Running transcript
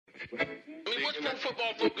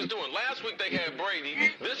football focus doing? Last week they had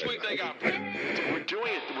Brady. This week they got Brady. We're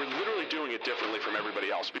literally doing it differently from everybody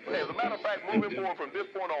else. As a matter of fact, moving forward from this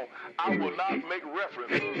point on, I will not make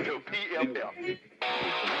reference to PFF.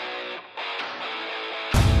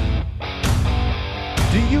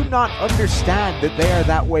 Do you not understand that they are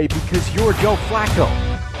that way because you're Joe Flacco?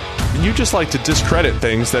 You just like to discredit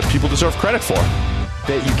things that people deserve credit for.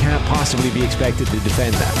 That you can't possibly be expected to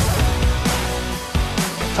defend that.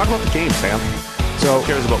 Talk about the game, Sam. So, who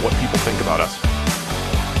cares about what people think about us?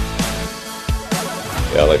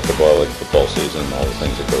 Yeah, I like football season, all the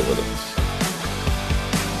things that go with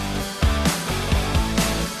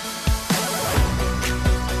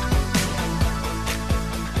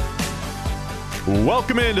it.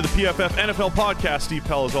 Welcome into the PFF NFL podcast. Steve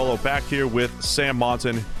Palazzolo back here with Sam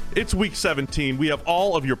Monson. It's week 17. We have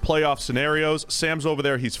all of your playoff scenarios. Sam's over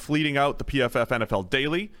there. He's fleeting out the PFF NFL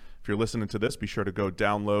Daily. If you're listening to this, be sure to go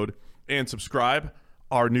download and subscribe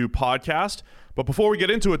our new podcast. But before we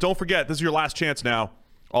get into it, don't forget, this is your last chance now.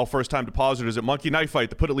 All first-time depositors at Monkey Knife Fight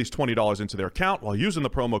that put at least $20 into their account while using the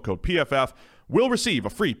promo code PFF will receive a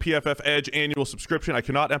free PFF Edge annual subscription. I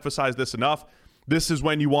cannot emphasize this enough. This is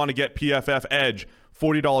when you want to get PFF Edge.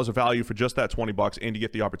 $40 of value for just that $20, and you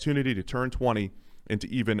get the opportunity to turn 20 into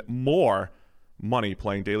even more money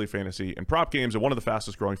playing daily fantasy and prop games at one of the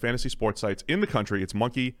fastest growing fantasy sports sites in the country. It's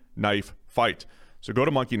Monkey Knife Fight. So go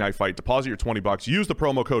to Monkey Knife Fight, deposit your $20, use the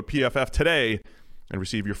promo code PFF today, and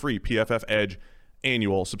receive your free PFF Edge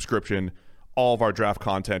annual subscription. All of our draft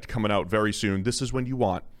content coming out very soon. This is when you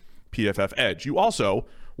want PFF Edge. You also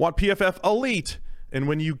want PFF Elite. And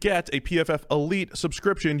when you get a PFF Elite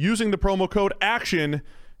subscription using the promo code ACTION,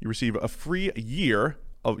 you receive a free year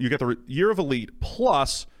you get the year of Elite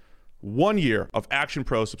plus 1 year of Action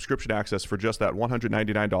Pro subscription access for just that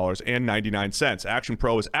 $199.99. Action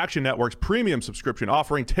Pro is Action Network's premium subscription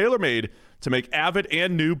offering, tailor-made to make avid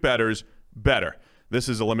and new bettors better. This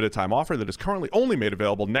is a limited time offer that is currently only made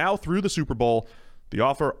available now through the Super Bowl. The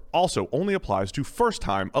offer also only applies to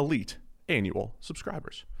first-time Elite annual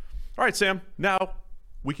subscribers. All right, Sam, now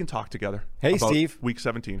we can talk together. Hey, about Steve. Week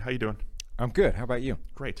 17. How you doing? I'm good. How about you?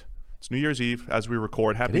 Great. It's New Year's Eve as we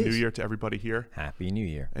record. Happy New Year to everybody here. Happy New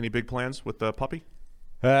Year. Any big plans with the puppy?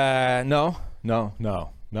 No.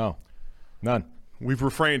 None. We've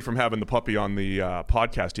refrained from having the puppy on the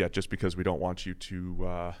podcast yet just because we don't want you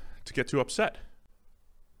to get too upset.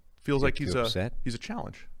 Feels like he's a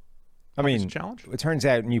challenge. I mean, a challenge? It turns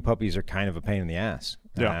out new puppies are kind of a pain in the ass.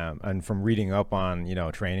 Yeah. And from reading up on,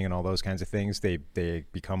 training and all those kinds of things, they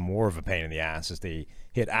become more of a pain in the ass as they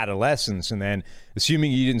hit adolescence. And then,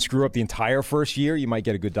 assuming you didn't screw up the entire first year, you might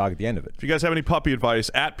get a good dog at the end of it. If you guys have any puppy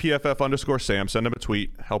advice, at PFF_Sam, send him a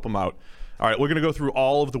tweet, help him out. All right, we're going to go through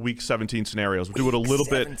all of the Week 17 scenarios. We'll do it a little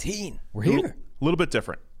 17. We're here. A little bit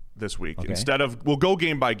different this week. Okay. We'll go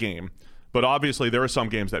game by game. But obviously, there are some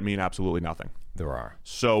games that mean absolutely nothing. There are.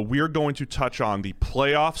 So we're going to touch on the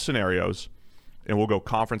playoff scenarios, and we'll go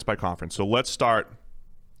conference by conference. So let's start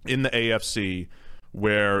in the AFC,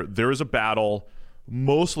 where there is a battle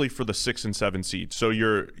mostly for the 6 and 7 seeds. So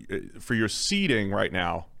for your seeding right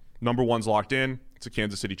now, number one's locked in. It's the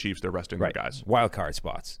Kansas City Chiefs. They're resting their guys. Wild card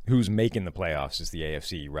spots. Who's making the playoffs is the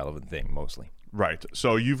AFC relevant thing mostly. Right.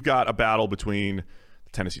 So you've got a battle between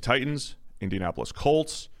the Tennessee Titans, Indianapolis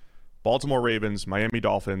Colts, Baltimore Ravens, Miami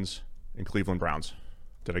Dolphins, and Cleveland Browns.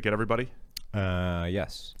 Did I get everybody?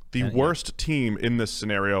 Yes. The worst team in this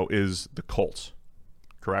scenario is the Colts,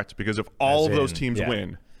 correct? Because if all of those teams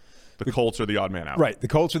win, the Colts are the odd man out. Right. The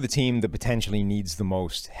Colts are the team that potentially needs the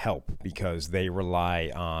most help because they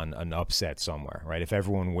rely on an upset somewhere, right? If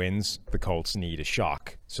everyone wins, the Colts need a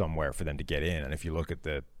shock somewhere for them to get in. And if you look at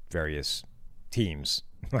the various teams,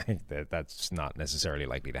 that's not necessarily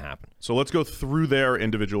likely to happen. So let's go through their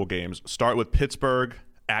individual games. Start with Pittsburgh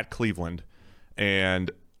at Cleveland.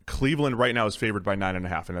 And Cleveland right now is favored by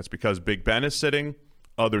 9.5, and that's because Big Ben is sitting.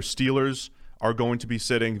 Other Steelers are going to be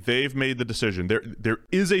sitting. They've made the decision. There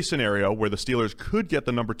is a scenario where the Steelers could get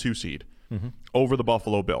the number 2 seed over the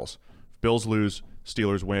Buffalo Bills. If Bills lose,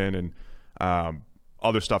 Steelers win, and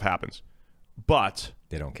other stuff happens. But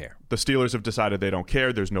they don't care. The Steelers have decided they don't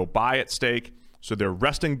care. There's no bye at stake. So they're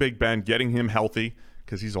resting Big Ben, getting him healthy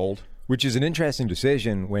because he's old. Which is an interesting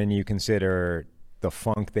decision when you consider the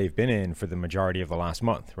funk they've been in for the majority of the last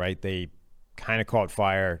month, right? They kind of caught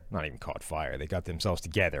fire, not even caught fire. They got themselves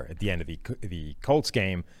together at the end of the Colts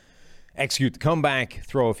game, execute the comeback,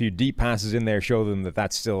 throw a few deep passes in there, show them that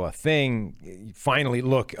that's still a thing, finally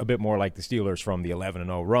look a bit more like the Steelers from the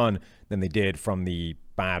 11-0 run than they did from the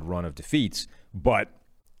bad run of defeats. But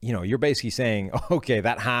you're basically saying, okay,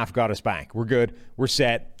 that half got us back. We're good. We're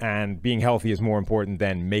set. And being healthy is more important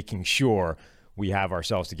than making sure we have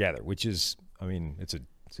ourselves together, which is, I mean, it's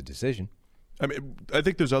a decision. I mean, I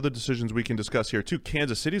think there's other decisions we can discuss here too.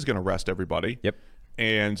 Kansas City's going to rest everybody. Yep.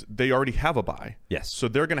 And they already have a bye. Yes. So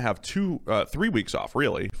they're going to have 3 weeks off,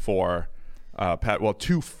 really, for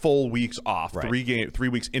 2 full weeks off, right. 3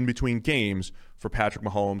 weeks in between games for Patrick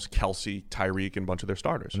Mahomes, Kelsey, Tyreek, and a bunch of their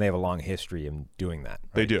starters. And they have a long history in doing that.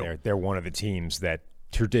 Right? They do. They're one of the teams that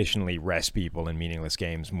traditionally rest people in meaningless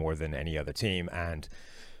games more than any other team. And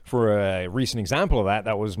for a recent example of that,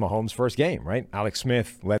 that was Mahomes' first game, right? Alex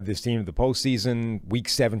Smith led this team to the postseason. Week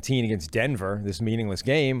 17 against Denver, this meaningless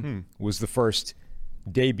game, was the first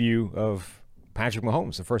debut of Patrick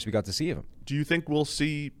Mahomes, the first we got to see of him. Do you think we'll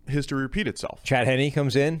see history repeat itself? Chad Henne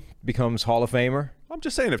comes in, becomes Hall of Famer. I'm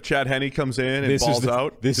just saying, if Chad Henne comes in and balls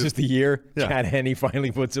out. This is the year Chad Henne finally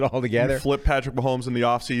puts it all together. Flip Patrick Mahomes in the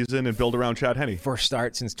offseason and build around Chad Henne. First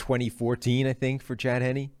start since 2014, I think, for Chad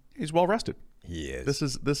Henne. He's well rested. He is.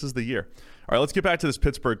 This is the year. All right, let's get back to this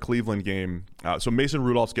Pittsburgh-Cleveland game. So Mason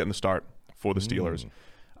Rudolph's getting the start for the Steelers.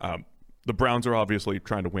 The Browns are obviously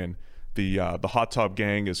trying to win. The hot tub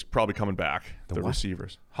gang is probably coming back. The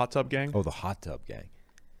receivers. Hot tub gang? Oh, the hot tub gang.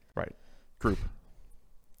 Right. Group.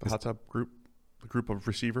 The hot tub group. The group of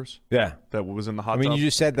receivers. Yeah. That was in the hot tub. I mean, tub. you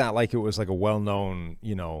just said that like it was like a well-known,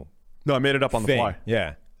 No, I made it up on the fly.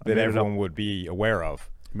 Yeah. That everyone would be aware of.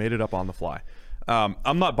 Made it up on the fly.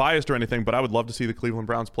 I'm not biased or anything, but I would love to see the Cleveland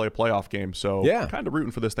Browns play a playoff game. So kind of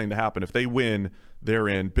rooting for this thing to happen. If they win, they're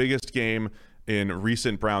in. Biggest game in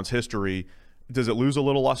recent Browns history. Does it lose a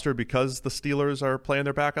little luster because the Steelers are playing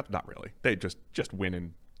their backup? Not really. They just win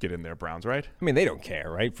and get in there, Browns, right? I mean, they don't care,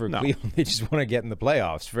 right? For Cleveland, they just want to get in the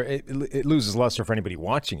playoffs. It loses luster for anybody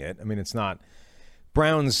watching it. I mean, it's not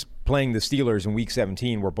Browns playing the Steelers in Week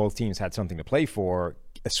 17 where both teams had something to play for,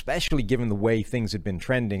 especially given the way things had been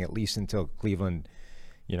trending, at least until Cleveland,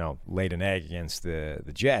 laid an egg against the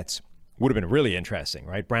Jets. Would have been really interesting,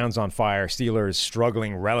 right? Browns on fire, Steelers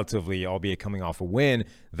struggling relatively, albeit coming off a win.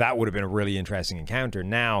 That would have been a really interesting encounter.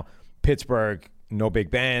 Now, Pittsburgh, no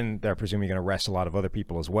Big Ben. They're presumably going to rest a lot of other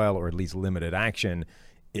people as well, or at least limited action.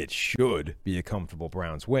 It should be a comfortable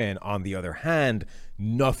Browns win. On the other hand,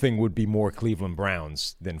 nothing would be more Cleveland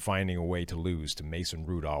Browns than finding a way to lose to Mason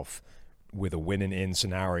Rudolph with a win-and-in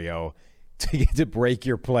scenario to break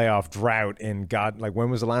your playoff drought. And God, when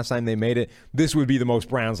was the last time they made it? This would be the most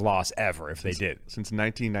Browns loss ever if they did. Since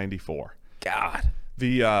 1994. God.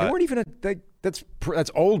 They weren't even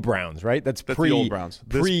that's old Browns, right? That's the old Browns.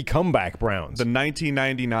 Pre-comeback Browns. The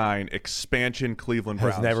 1999 expansion Cleveland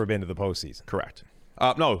Browns. Has never been to the postseason. Correct.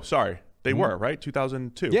 No, sorry. They were, right?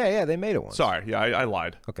 2002. Yeah, they made it once. Sorry. Yeah, I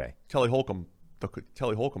lied. Okay. Kelly Holcomb. The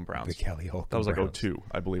Kelly Holcomb Browns. The Kelly Holcomb That was like Browns. 02,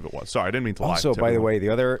 I believe it was. Sorry, I didn't mean to lie. Also, by the way, the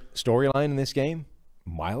other storyline in this game,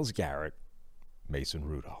 Myles Garrett, Mason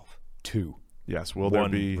Rudolph, 2. Yes, will One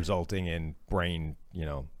there be resulting in brain,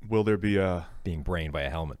 will there be being brained by a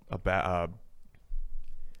helmet? I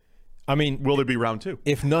mean, will there be round 2?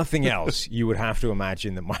 If nothing else, you would have to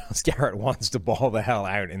imagine that Myles Garrett wants to ball the hell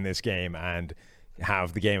out in this game and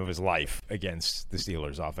have the game of his life against the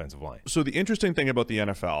Steelers' offensive line. So the interesting thing about the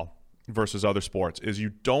NFL versus other sports is you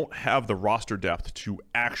don't have the roster depth to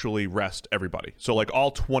actually rest everybody. So all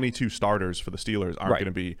 22 starters for the Steelers aren't going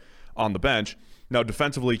to be on the bench. Now,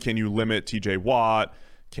 defensively, can you limit TJ Watt,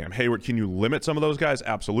 Cam Hayward? Can you limit some of those guys?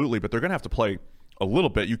 Absolutely, but they're going to have to play a little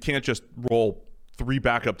bit. You can't just roll 3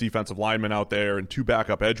 backup defensive linemen out there and 2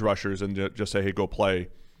 backup edge rushers and just say, hey, go play,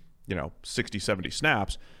 60, 70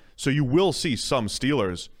 snaps. So you will see some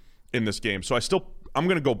Steelers in this game. So I'm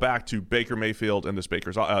going to go back to Baker Mayfield and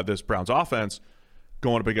this Browns offense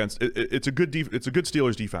going up against. It's a good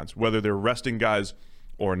Steelers defense, whether they're resting guys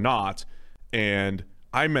or not. And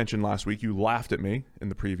I mentioned last week, you laughed at me in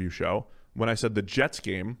the preview show when I said the Jets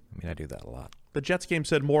game. I mean, I do that a lot. The Jets game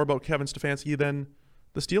said more about Kevin Stefanski than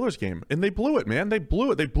the Steelers game, and they blew it, man. They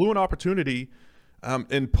blew it. They blew an opportunity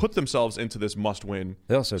and put themselves into this must-win.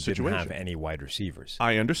 They also situation. didn't have any wide receivers.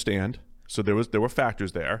 I understand. So there were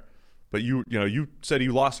factors there. But you said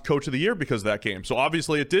you lost Coach of the Year because of that game. So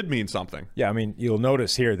obviously it did mean something. Yeah, I mean, you'll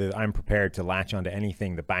notice here that I'm prepared to latch onto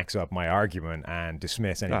anything that backs up my argument and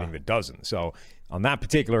dismiss anything that doesn't. So on that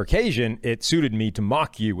particular occasion, it suited me to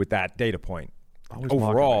mock you with that data point.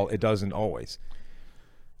 Overall, it doesn't always.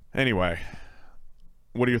 Anyway,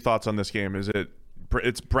 what are your thoughts on this game?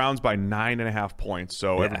 It's Browns by 9.5 points,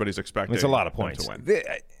 so everybody's expecting it's a lot of points to win.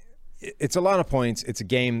 It's a lot of points. It's a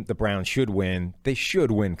game the Browns should win. They should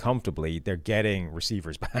win comfortably. They're getting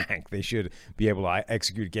receivers back. They should be able to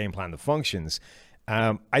execute a game plan that functions.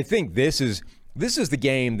 I think this is the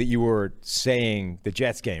game that you were saying the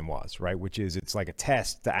Jets game was, right? Which is it's like a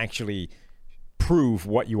test to actually prove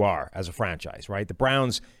what you are as a franchise, right? The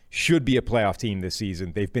Browns should be a playoff team this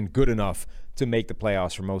season. They've been good enough to make the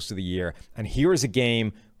playoffs for most of the year. And here is a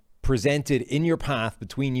game presented in your path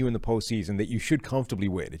between you and the postseason that you should comfortably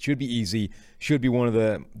win. It should be easy, should be one of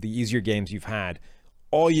the easier games you've had.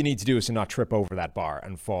 All you need to do is to not trip over that bar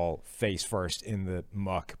and fall face first in the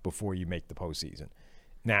muck before you make the postseason.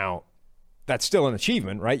 Now, that's still an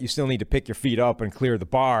achievement, right? You still need to pick your feet up and clear the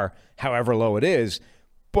bar, however low it is.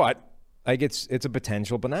 But like it's a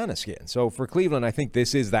potential banana skin. So for Cleveland, I think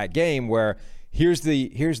this is that game where here's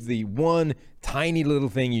the one tiny little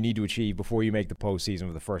thing you need to achieve before you make the postseason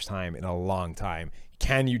for the first time in a long time.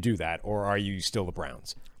 Can you do that, or are you still the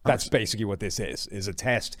Browns? That's basically what this is a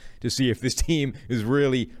test to see if this team is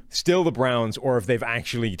really still the Browns or if they've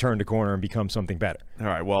actually turned a corner and become something better. All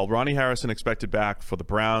right, well, Ronnie Harrison expected back for the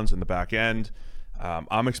Browns in the back end.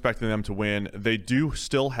 I'm expecting them to win. They do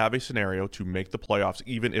still have a scenario to make the playoffs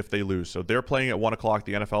even if they lose. So they're playing at 1 o'clock.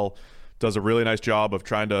 The NFL does a really nice job of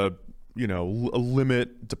trying to,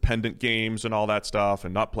 limit dependent games and all that stuff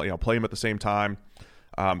and not play them at the same time.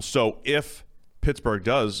 So if Pittsburgh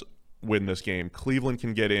does win this game, Cleveland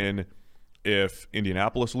can get in if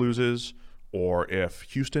Indianapolis loses or if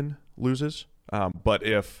Houston loses. But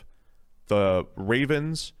if the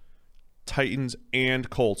Ravens, Titans, and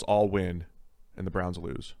Colts all win and the Browns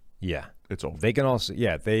lose, it's over. They can also,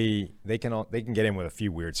 they can get in with a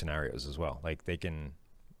few weird scenarios as well. Like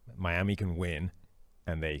Miami can win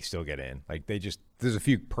and they still get in. Like there's a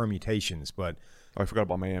few permutations, but I forgot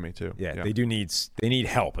about Miami too. Yeah. They need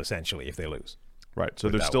help essentially if they lose. Right. So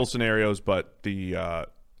there's still scenarios, but the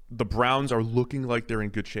Browns are looking like they're in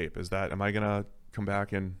good shape. Am I going to come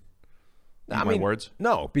back and my words?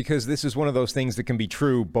 No, because this is one of those things that can be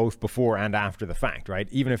true both before and after the fact, right?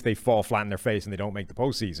 Even if they fall flat in their face and they don't make the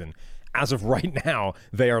postseason, as of right now,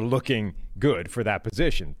 they are looking good for that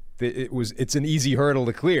position. It's an easy hurdle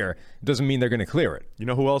to clear. It doesn't mean they're going to clear it. You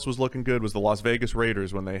know who else was looking good was the Las Vegas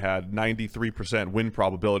Raiders when they had 93% win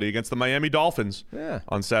probability against the Miami Dolphins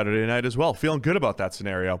on Saturday night as well. Feeling good about that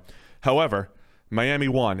scenario. However, Miami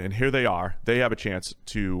won, and here they are. They have a chance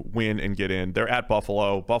to win and get in. They're at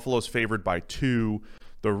Buffalo. Buffalo's favored by 2.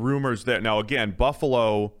 The rumors that now, again,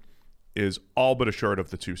 Buffalo is all but assured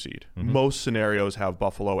of the 2 seed. Mm-hmm. Most scenarios have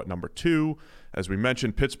Buffalo at number 2. As we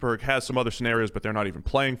mentioned, Pittsburgh has some other scenarios, but they're not even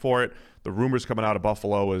playing for it. The rumors coming out of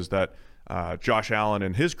Buffalo is that Josh Allen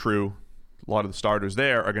and his crew, a lot of the starters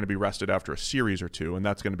there, are going to be rested after a series or 2, and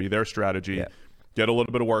that's going to be their strategy. Yeah. Get a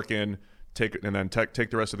little bit of work in, take the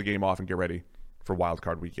rest of the game off and get ready for Wild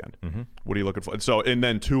Card Weekend. Mm-hmm. What are you looking for? And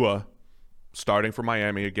then Tua starting for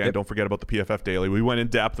Miami again. Yep. Don't forget about the PFF Daily. We went in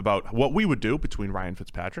depth about what we would do between Ryan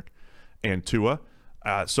Fitzpatrick and Tua.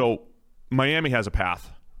 So Miami has a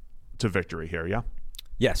path to victory here, yeah?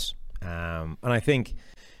 Yes. And I think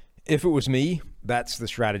if it was me, that's the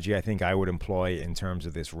strategy I think I would employ in terms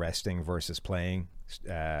of this resting versus playing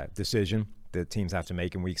decision that teams have to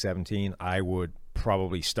make in Week 17. I would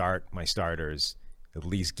probably start my starters, at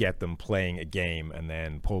least get them playing a game, and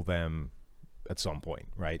then pull them at some point,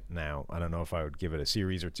 right? Now, I don't know if I would give it a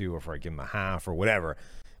series or 2 or if I give them a half or whatever,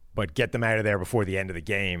 but get them out of there before the end of the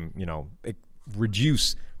game,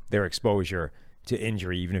 reduce their exposure to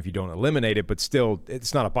injury, even if you don't eliminate it, but still,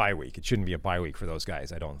 it's not a bye week. It shouldn't be a bye week for those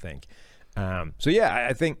guys, I don't think.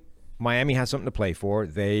 I think Miami has something to play for.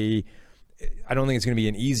 I don't think it's going to be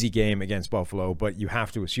an easy game against Buffalo, but you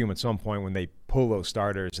have to assume at some point when they pull those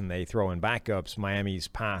starters and they throw in backups, Miami's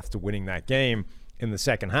path to winning that game in the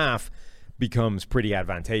second half becomes pretty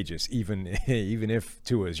advantageous, even if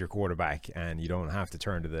Tua is your quarterback and you don't have to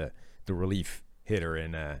turn to the relief hitter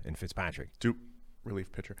in Fitzpatrick.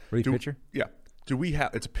 Relief pitcher. Pitcher? Yeah. Do we have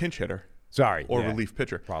 – it's a pinch hitter. Sorry. Or relief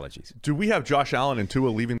pitcher. Apologies. Do we have Josh Allen and Tua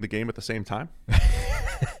leaving the game at the same time?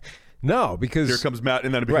 No, because here comes Matt,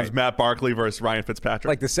 and then it becomes Matt Barkley versus Ryan Fitzpatrick.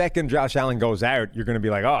 Like the second Josh Allen goes out, you're going to be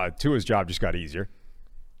like, oh, Tua's job just got easier.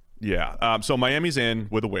 Yeah. So Miami's in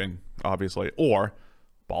with a win, obviously, or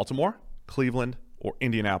Baltimore, Cleveland, or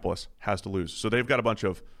Indianapolis has to lose. So they've got a bunch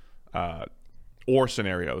of or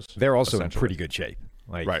scenarios. They're also in pretty good shape.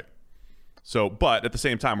 Right. So, but at the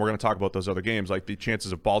same time, we're going to talk about those other games, like the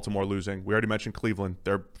chances of Baltimore losing. We already mentioned Cleveland.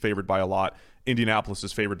 They're favored by a lot. Indianapolis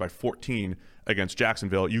is favored by 14 against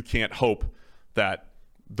Jacksonville. You can't hope that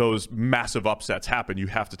those massive upsets happen. You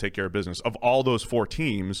have to take care of business. Of all those 4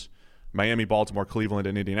 teams, Miami, Baltimore, Cleveland,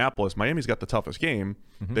 and Indianapolis, Miami's got the toughest game.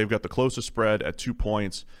 Mm-hmm. They've got the closest spread at 2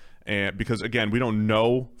 points. And because, again, we don't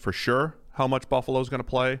know for sure how much Buffalo's going to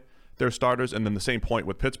play their starters. And then the same point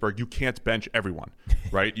with Pittsburgh, you can't bench everyone,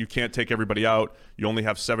 right? You can't take everybody out. You only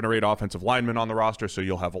have 7 or 8 offensive linemen on the roster, so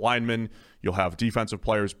you'll have linemen, you'll have defensive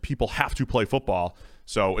players. People have to play football.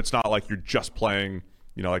 So it's not like you're just playing,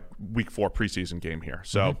 like week 4 preseason game here.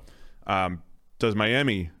 So does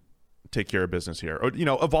Miami take care of business here? Or,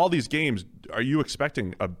 of all these games, are you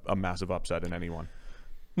expecting a massive upset in any one?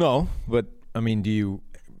 No, but I mean, you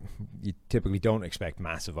typically don't expect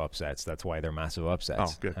massive upsets. That's why they're massive upsets.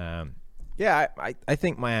 Oh, good. I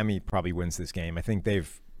think Miami probably wins this game. I think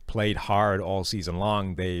they've played hard all season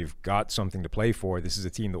long. They've got something to play for. This is a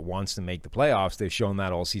team that wants to make the playoffs. They've shown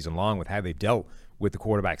that all season long with how they've dealt with the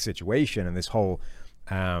quarterback situation and this whole,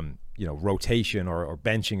 rotation or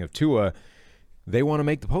benching of Tua. They want to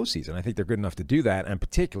make the postseason. I think they're good enough to do that, and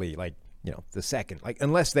particularly the second,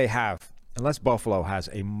 unless Buffalo has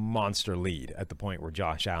a monster lead at the point where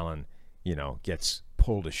Josh Allen, gets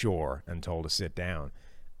pulled ashore and told to sit down.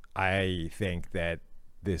 I think that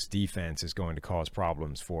this defense is going to cause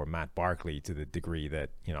problems for Matt Barkley to the degree that,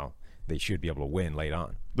 they should be able to win late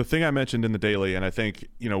on. The thing I mentioned in the daily, and I think,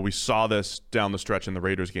 we saw this down the stretch in the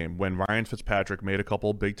Raiders game, when Ryan Fitzpatrick made a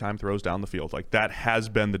couple big-time throws down the field. That has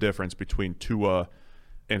been the difference between Tua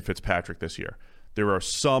and Fitzpatrick this year. There are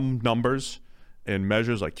some numbers and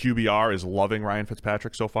measures, like QBR is loving Ryan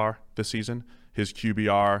Fitzpatrick so far this season. His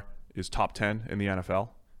QBR is top 10 in the NFL.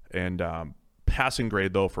 And passing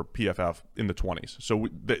grade, though, for PFF in the 20s. So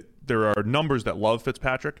there are numbers that love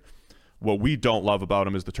Fitzpatrick. What we don't love about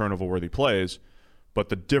him is the turnover-worthy plays. But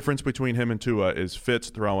the difference between him and Tua is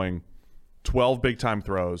Fitz throwing 12 big-time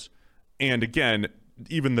throws. And, again,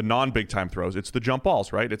 even the non-big-time throws, it's the jump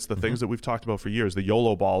balls, right? It's the things that we've talked about for years, the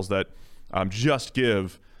YOLO balls that just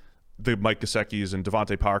give the Mike Gesicki's and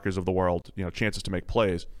Devontae Parkers of the world, chances to make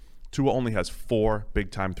plays. Tua only has 4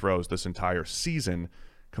 big-time throws this entire season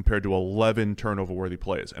compared to 11 turnover-worthy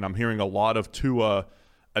plays. And I'm hearing a lot of Tua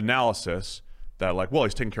analysis that,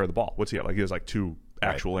 he's taking care of the ball. What's he at? He has 2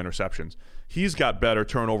 actual interceptions. He's got better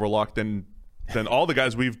turnover luck than all the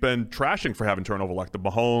guys we've been trashing for having turnover luck, the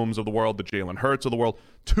Mahomes of the world, the Jalen Hurts of the world.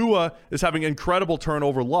 Tua is having incredible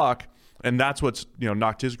turnover luck, and that's what's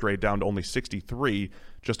knocked his grade down to only 63,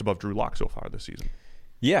 just above Drew Lock so far this season.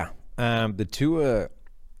 Yeah, the Tua,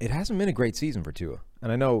 it hasn't been a great season for Tua.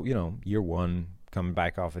 And I know, year one, coming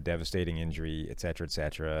back off a devastating injury, et cetera,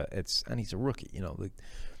 and he's a rookie.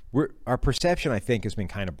 Our perception, I think, has been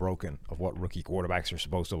kind of broken of what rookie quarterbacks are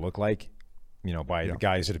supposed to look like, by the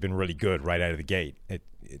guys that have been really good right out of the gate. It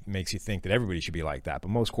makes you think that everybody should be like that, but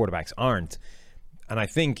most quarterbacks aren't. And I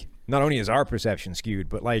think not only is our perception skewed,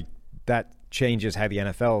 but that changes how the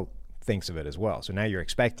NFL thinks of it as well. So now you're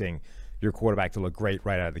expecting your quarterback to look great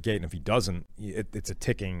right out of the gate, and if he doesn't, it's a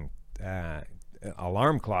ticking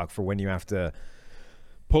alarm clock for when you have to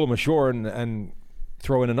pull him ashore and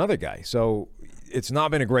throw in another guy. So it's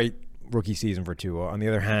not been a great rookie season for Tua. On the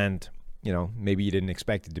other hand, maybe you didn't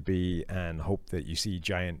expect it to be and hope that you see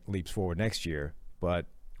giant leaps forward next year. But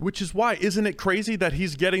which is why, isn't it crazy that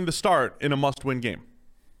he's getting the start in a must-win game?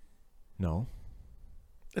 No.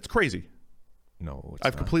 It's crazy. No,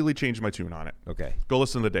 I've completely changed my tune on it. Okay. Go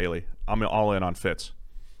listen to the daily. I'm all in on Fitz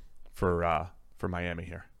for Miami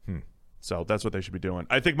here. So that's what they should be doing.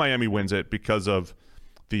 I think Miami wins it because of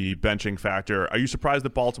the benching factor. Are you surprised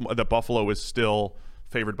that Buffalo is still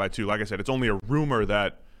favored by 2? Like I said, it's only a rumor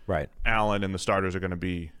that Allen and the starters are going to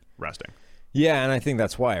be resting. Yeah, and I think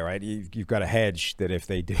that's why, right? You've got a hedge that if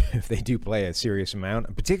they do play a serious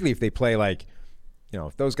amount, particularly if they play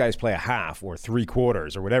if those guys play a half or 3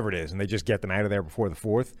 quarters or whatever it is, and they just get them out of there before the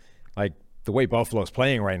 4th, the way Buffalo's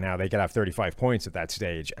playing right now, they could have 35 points at that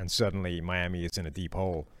stage, and suddenly Miami is in a deep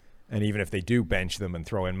hole. And even if they do bench them and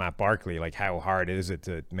throw in Matt Barkley, how hard is it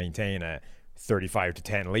to maintain a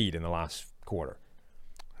 35-10 lead in the last quarter?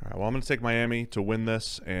 All right, well, I'm going to take Miami to win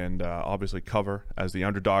this and obviously cover as the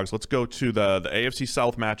underdogs. Let's go to the AFC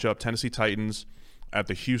South matchup, Tennessee Titans at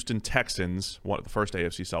the Houston Texans, the first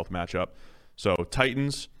AFC South matchup. So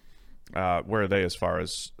Titans, where are they as far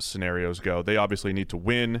as scenarios go? They obviously need to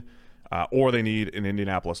win or they need an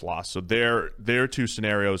Indianapolis loss. So their 2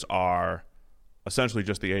 scenarios are essentially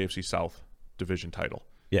just the AFC South division title.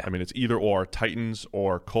 Yeah. I mean, it's either or, Titans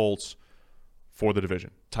or Colts for the division.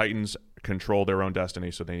 Titans control their own destiny,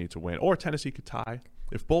 so they need to win. Or Tennessee could tie.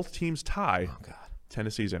 If both teams tie,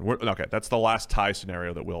 Tennessee's in. Okay, that's the last tie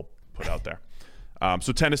scenario that we'll put out there.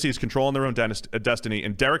 So Tennessee is controlling their own destiny,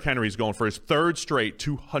 and Derrick Henry is going for his 3rd straight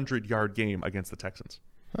 200-yard game against the Texans.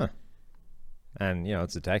 Huh. And,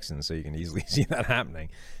 it's the Texans, so you can easily see that happening.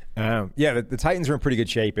 The Titans are in pretty good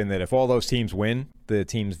shape in that if all those teams win, the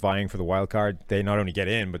teams vying for the wild card, they not only get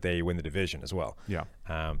in, but they win the division as well. Yeah.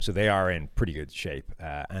 So they are in pretty good shape,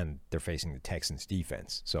 and they're facing the Texans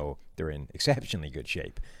defense, so they're in exceptionally good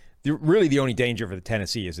shape. Really, the only danger for the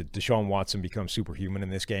Tennessee is that Deshaun Watson becomes superhuman in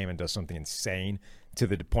this game and does something insane to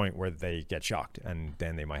the point where they get shocked, and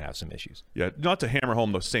then they might have some issues. Yeah, not to hammer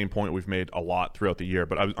home the same point we've made a lot throughout the year,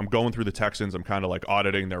 but I'm going through the Texans. I'm kind of like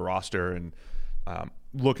auditing their roster and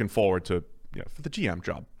looking forward to for the GM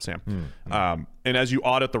job, Sam. And as you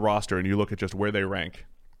audit the roster and you look at just where they rank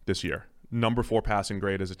this year, number 4 passing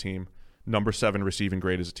grade as a team, number 7 receiving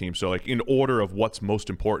grade as a team. So like in order of what's most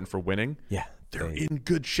important for winning, they're in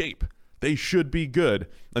good shape. They should be good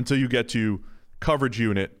until you get to coverage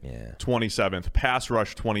unit 27th, pass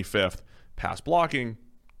rush 25th, pass blocking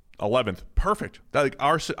 11th. Perfect. That, like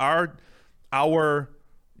our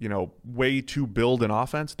way to build an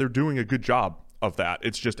offense, they're doing a good job of that.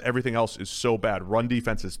 It's just everything else is so bad. Run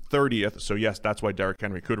defense is 30th. So yes, that's why Derrick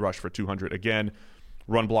Henry could rush for 200 again.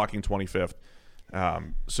 Run blocking 25th.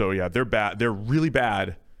 So yeah, they're bad. They're really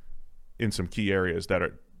bad in some key areas that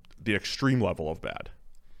are the extreme level of bad.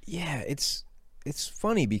 Yeah, it's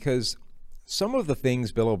funny because some of the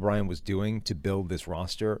things Bill O'Brien was doing to build this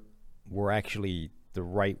roster were actually the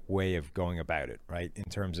right way of going about it, right? In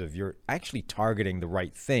terms of you're actually targeting the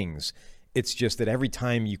right things. It's just that every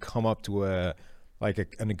time you come up to a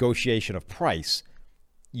negotiation of price,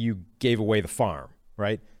 you gave away the farm,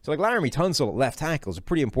 right? So like Laramie Tunsil at left tackle is a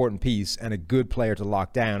pretty important piece and a good player to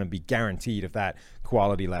lock down and be guaranteed of that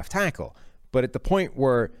quality left tackle. But at the point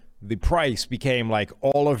where the price became like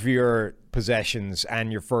all of your possessions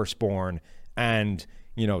and your firstborn and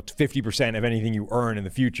 50% of anything you earn in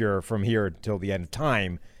the future from here till the end of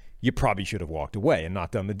time, you probably should have walked away and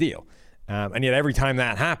not done the deal. And yet every time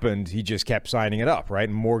that happened, he just kept signing it up, right?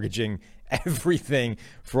 And mortgaging everything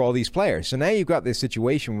for all these players. So now you've got this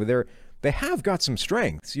situation where they have got some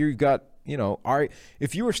strengths. You've got,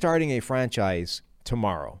 if you were starting a franchise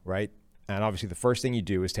tomorrow, right? And obviously the first thing you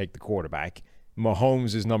do is take the quarterback.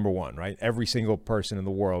 Mahomes is number 1, right? Every single person in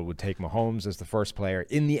the world would take Mahomes as the first player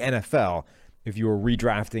in the NFL if you were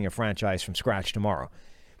redrafting a franchise from scratch tomorrow.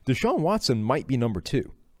 Deshaun Watson might be number 2,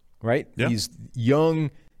 right? Yeah. He's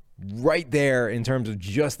young, right there in terms of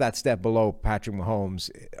just that step below Patrick Mahomes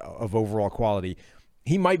of overall quality.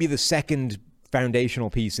 He might be the second foundational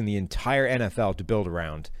piece in the entire NFL to build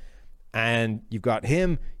around. And you've got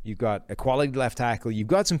him, you've got a quality left tackle, you've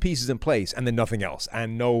got some pieces in place, and then nothing else,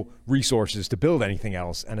 and no resources to build anything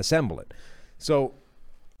else and assemble it. So,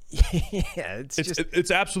 yeah,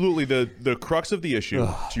 it's absolutely the crux of the issue,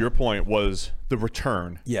 to your point, was the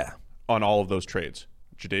return on all of those trades.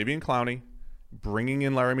 Jadeveon Clowney, bringing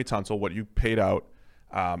in Laramie Tunsil, what you paid out,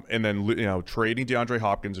 and then trading DeAndre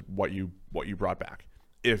Hopkins, what you brought back.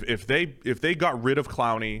 If they got rid of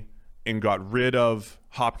Clowney and got rid of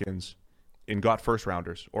Hopkins and got first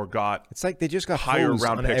rounders or got it's like they just got higher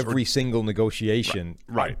round on picks every single negotiation,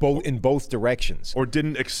 right. In both directions, or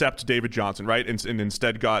didn't accept David Johnson, right, and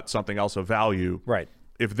instead got something else of value, right.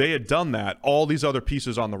 If they had done that, all these other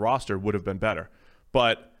pieces on the roster would have been better.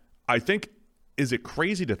 But I think, is it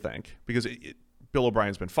crazy to think, because Bill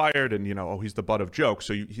O'Brien's been fired and he's the butt of jokes,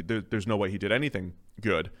 so there's no way he did anything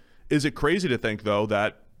good. Is it crazy to think though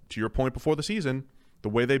that, to your point before the season, the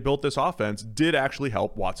way they built this offense did actually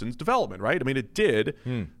help Watson's development, right? I mean, it did.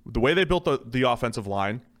 The way they built the offensive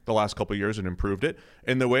line the last couple of years and improved it,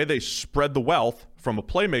 and the way they spread the wealth from a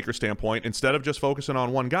playmaker standpoint, instead of just focusing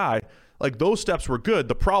on one guy, like those steps were good.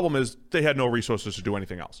 The problem is they had no resources to do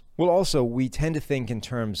anything else. Well, also, we tend to think in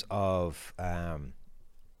terms of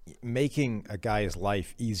making a guy's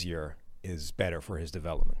life easier is better for his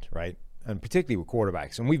development, right? And particularly with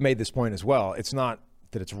quarterbacks. And we've made this point as well. It's not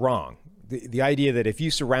that it's wrong. The idea that if you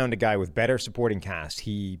surround a guy with better supporting cast,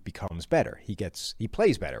 he becomes better. He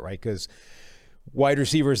plays better, right? Because wide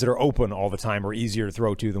receivers that are open all the time are easier to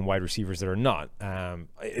throw to than wide receivers that are not.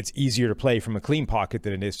 It's easier to play from a clean pocket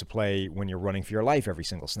than it is to play when you're running for your life every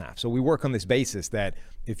single snap. So we work on this basis that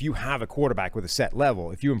if you have a quarterback with a set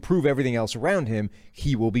level, if you improve everything else around him,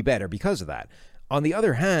 he will be better because of that. On the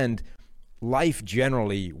other hand, life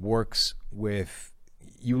generally works with,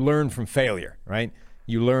 you learn from failure, right?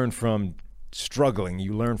 You learn from struggling,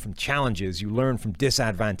 you learn from challenges, you learn from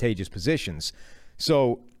disadvantageous positions.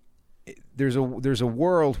 So there's a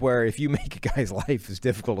world where if you make a guy's life as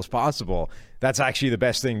difficult as possible, that's actually the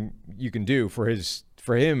best thing you can do for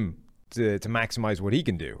him to maximize what he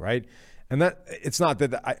can do, right? And that it's not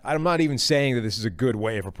that I'm not even saying that this is a good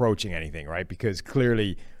way of approaching anything, right? Because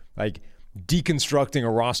clearly, like, deconstructing a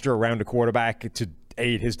roster around a quarterback to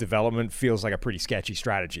aid his development feels like a pretty sketchy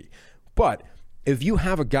strategy. But if you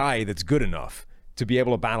have a guy that's good enough to be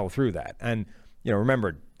able to battle through that, and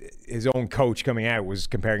remember, his own coach coming out was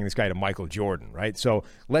comparing this guy to Michael Jordan, right? So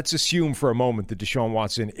let's assume for a moment that Deshaun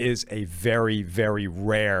Watson is a very, very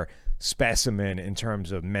rare specimen in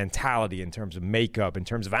terms of mentality, in terms of makeup, in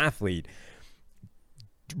terms of athlete,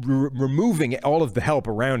 removing all of the help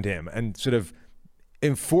around him and sort of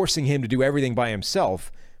enforcing him to do everything by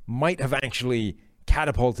himself might have actually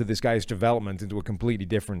catapulted this guy's development into a completely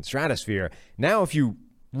different stratosphere. Now, if you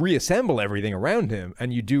reassemble everything around him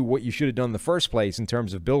and you do what you should have done in the first place in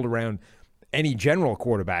terms of build around any general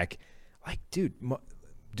quarterback, like, dude,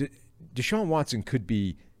 Deshaun Watson could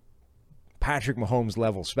be Patrick Mahomes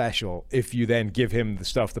level special if you then give him the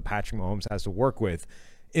stuff that Patrick Mahomes has to work with,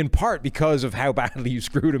 in part because of how badly you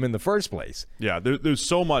screwed him in the first place. Yeah, there's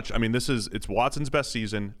so much. I mean, it's Watson's best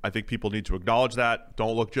season. I think people need to acknowledge that.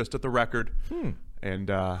 Don't look just at the record. And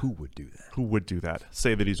who would do that? Who would do that?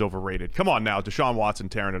 Say that he's overrated. Come on now, Deshaun Watson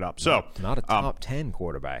tearing it up. So not a top 10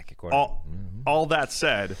 quarterback. All that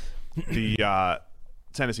said, the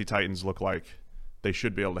Tennessee Titans look like they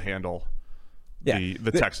should be able to handle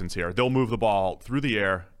the Texans here. They'll move the ball through the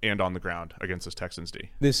air and on the ground against this Texans D.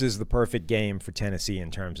 This is the perfect game for Tennessee in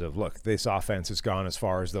terms of, look, this offense has gone as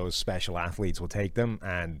far as those special athletes will take them,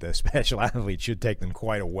 and the special athletes should take them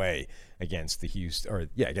quite a way against the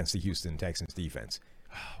Houston Texans defense.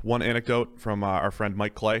 One anecdote from our friend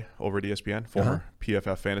Mike Clay over at ESPN, former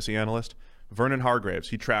PFF fantasy analyst. Vernon Hargreaves,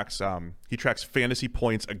 he tracks fantasy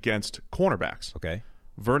points against cornerbacks. Okay.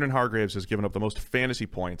 Vernon Hargreaves has given up the most fantasy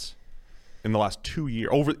points in the last 2 years,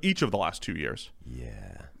 over each of the last 2 years.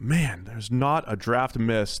 Yeah. Man, there's not a draft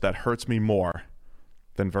miss that hurts me more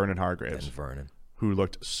than Vernon Hargreaves. Who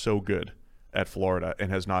looked so good at Florida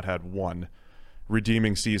and has not had one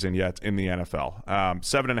redeeming season yet in the NFL.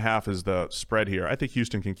 7.5 is the spread here. I think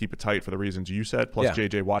Houston can keep it tight for the reasons you said. Plus,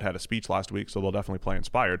 J.J. Watt had a speech last week, so they'll definitely play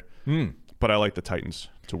inspired. But I like the Titans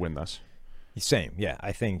to win this. Same, yeah.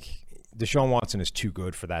 I think Deshaun Watson is too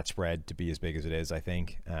good for that spread to be as big as it is, I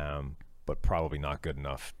think. But probably not good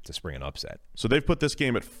enough to spring an upset. So they've put this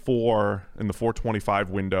game at 4 in the 4:25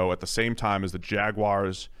 window at the same time as the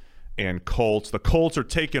Jaguars and Colts. The Colts are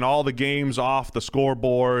taking all the games off the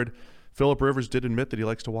scoreboard. Phillip Rivers did admit that he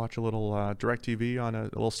likes to watch a little DirecTV on a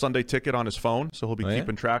little Sunday ticket on his phone, so he'll be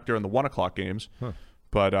keeping track during the 1 o'clock games.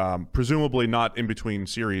 But presumably not in between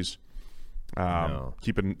series,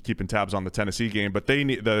 keeping tabs on the Tennessee game. But they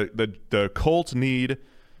need the Colts need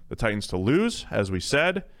the Titans to lose, as we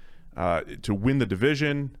said, to win the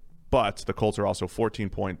division, but the Colts are also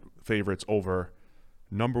 14-point favorites over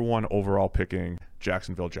number 1 overall picking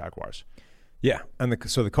Jacksonville Jaguars. Yeah, and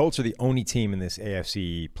so the Colts are the only team in this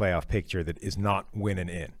AFC playoff picture that is not winning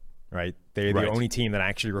in, right? They're the only team that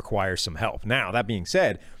actually requires some help. Now, that being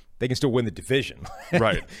said, they can still win the division.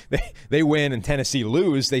 Right. They win and Tennessee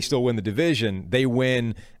lose, they still win the division. They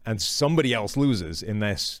win and somebody else loses in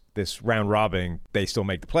this round robin, they still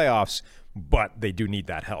make the playoffs. But they do need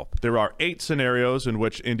that help. There are 8 scenarios in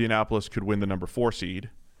which Indianapolis could win the number 4 seed.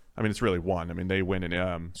 I mean, it's really 1. I mean, they win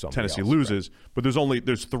and Tennessee loses. Right. But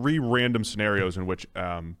there's 3 random scenarios in which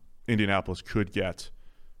Indianapolis could get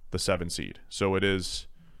the 7 seed. So it is.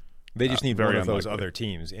 They just need one of those unlikely. other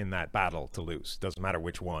teams in that battle to lose. Doesn't matter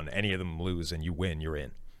which one. Any of them lose and you win, you're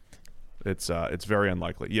in. It's very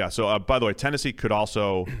unlikely. Yeah. So by the way, Tennessee could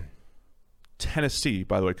also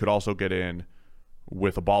get in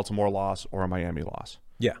with a Baltimore loss or a Miami loss.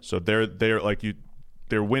 Yeah. So they're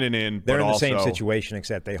winning in. They're but in the also, same situation,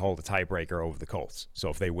 except they hold a tiebreaker over the Colts. So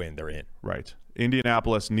if they win, they're in. Right.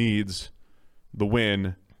 Indianapolis needs the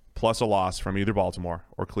win plus a loss from either Baltimore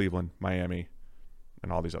or Cleveland, Miami,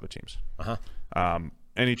 and all these other teams.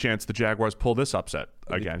 Any chance the Jaguars pull this upset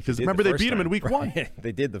again? Because remember, they beat them in week 1.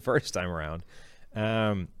 They did the first time around.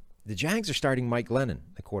 The Jags are starting Mike Glennon,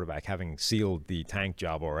 the quarterback, having sealed the tank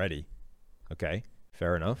job already. Okay,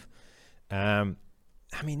 fair enough. I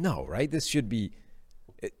mean, no, right? This should be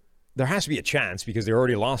there has to be a chance because they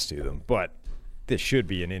already lost to them, but this should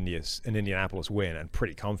be an Indianapolis win and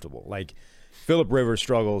pretty comfortable. Like, Phillip Rivers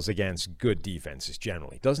struggles against good defenses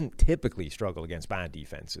generally. Doesn't typically struggle against bad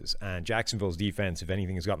defenses. And Jacksonville's defense, if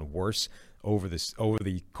anything, has gotten worse over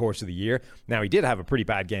the course of the year. Now, he did have a pretty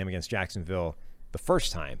bad game against Jacksonville the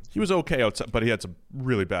first time. He was okay outside, but he had some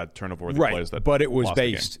really bad turnover plays. But it was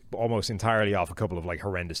based almost entirely off a couple of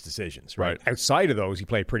horrendous decisions. Right. Outside of those, he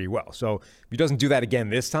played pretty well. So if he doesn't do that again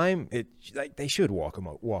this time, they should walk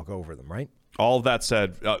over them, right? All of that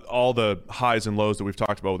said, all the highs and lows that we've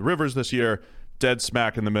talked about with Rivers this year, dead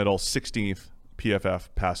smack in the middle, 16th PFF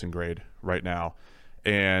passing grade right now.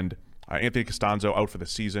 And Anthony Costanzo out for the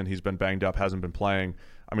season. He's been banged up, hasn't been playing.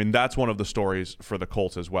 I mean, that's one of the stories for the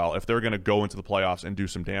Colts as well. If they're going to go into the playoffs and do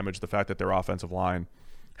some damage, the fact that their offensive line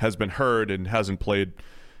has been hurt and hasn't played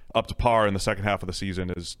up to par in the second half of the season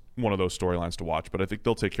is one of those storylines to watch. But I think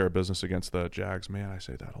they'll take care of business against the Jags. Man, I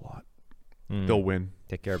say that a lot. They'll win.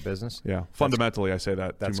 Take care of business. Yeah. Fundamentally, I say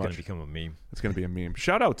that That's too going much. to become a meme. It's going to be a meme.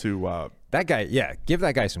 Shout out to That guy, yeah, give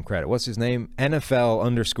that guy some credit. What's his name?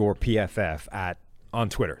 NFL_PFF on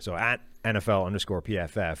Twitter. So at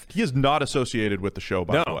NFL_PFF. he is not associated with the show,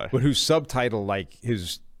 by the way. But whose subtitle, like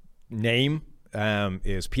his name,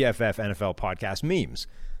 is PFF NFL Podcast Memes.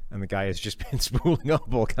 And the guy has just been spooling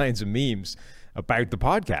up all kinds of memes about the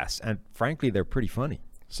podcast. And frankly, they're pretty funny.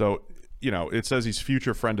 So, it says he's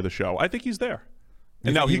future friend of the show. I think he's there. And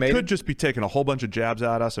think now he he made could it? just be taking a whole bunch of jabs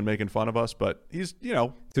at us and making fun of us, but he's, be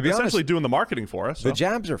essentially honest, doing the marketing for us. The so.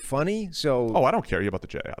 jabs are funny. So Oh, I don't care about the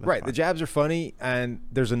jab. That's right, fine. the jabs are funny, and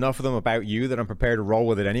there's enough of them about you that I'm prepared to roll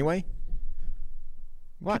with it anyway.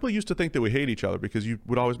 People used to think that we hate each other because you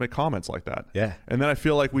would always make comments like that. Yeah. And then I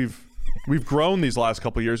feel like we've grown these last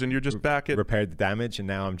couple of years, and you're just back at. Repaired the damage, and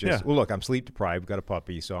now I'm just Yeah. well. Look, I'm sleep deprived. Got a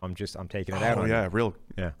puppy, so I'm taking it out. Oh on yeah, you. real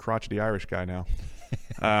Yeah. crotchety Irish guy now.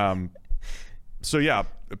 So yeah,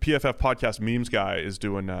 PFF podcast memes guy is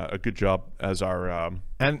doing a good job as our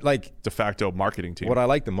And like de facto marketing team. what I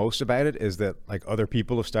like the most about it is that like other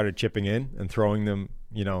people have started chipping in and throwing them,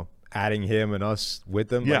 adding him and us with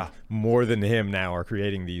them. Yeah. Like, more than him now are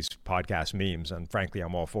creating these podcast memes, and frankly,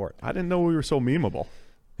 I'm all for it. I didn't know we were so memeable.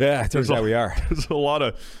 Yeah, it turns out we are. There's a lot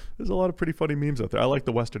of pretty funny memes out there. I like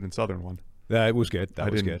the Western and Southern one. It was good.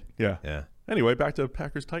 That was good. Yeah. Yeah. Anyway, back to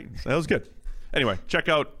Packers Titans. That was good. Anyway, check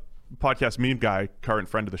out podcast meme guy, current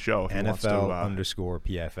friend of the show. If he wants to,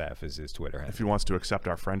 NFL_PFF is his Twitter handle. if he wants to accept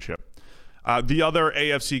our friendship. The other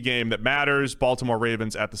AFC game that matters, Baltimore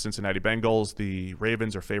Ravens at the Cincinnati Bengals. The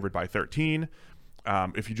Ravens are favored by 13.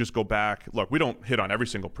 If you just go back, look, we don't hit on every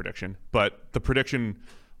single prediction, but the prediction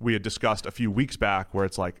we had discussed a few weeks back where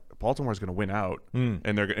it's like Baltimore's going to win out,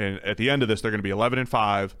 and at the end of this, they're going to be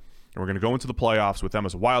 11-5, and we're going to go into the playoffs with them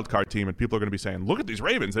as a wild card team, and people are going to be saying, look at these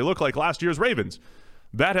Ravens. They look like last year's Ravens.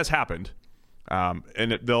 That has happened,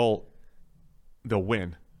 and they'll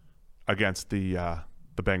win against the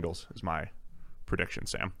Bengals is my prediction,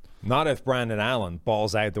 Sam. Not if Brandon Allen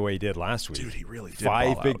balls out the way he did last week. Dude, he really did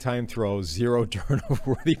 5 ball big out. time throws, 0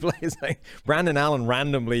 turnover-worthy plays. Like Brandon Allen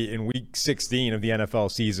randomly in week 16 of the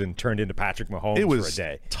NFL season turned into Patrick Mahomes It for a was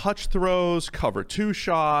day. touch throws, cover 2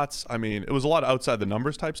 shots. I mean, it was a lot of outside the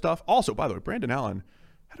numbers type stuff. Also, by the way, Brandon Allen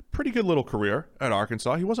had a pretty good little career at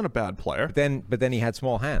Arkansas. He wasn't a bad player. But then he had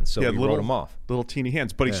small hands, so he wrote him off. Little teeny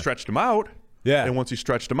hands, but he stretched him out. Yeah. And once he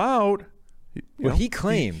stretched him out, he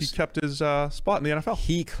claims he kept his spot in the NFL.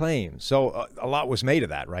 He claims. So a lot was made of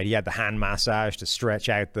that, right? He had the hand massage to stretch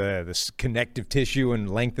out the connective tissue and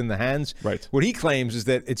lengthen the hands. Right. What he claims is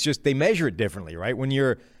that it's just they measure it differently, right? When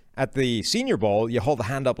you're at the Senior Bowl, you hold the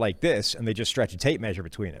hand up like this, and they just stretch a tape measure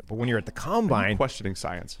between it. But when you're at the Combine, Questioning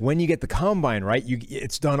science. when you get the Combine, right,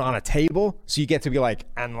 it's done on a table, so you get to be like,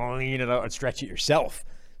 and lean it out and stretch it yourself.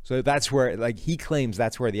 So that's where, like, he claims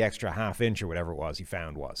that's where the extra half inch or whatever it was he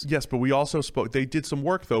found was. Yes, but we also spoke. They did some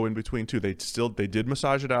work though in between too. They did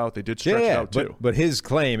massage it out. They did stretch it out too. But his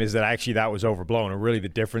claim is that actually that was overblown. And really the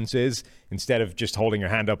difference is instead of just holding your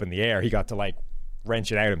hand up in the air, he got to like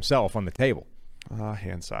wrench it out himself on the table.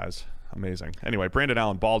 Hand size, amazing. Anyway, Brandon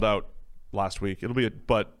Allen balled out last week.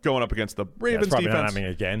 But going up against the Ravens probably not defense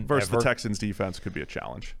happening again, versus ever. the Texans defense could be a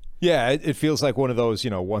challenge. Yeah, it feels like one of those,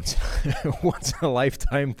 once once in a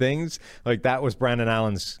lifetime things. Like that was Brandon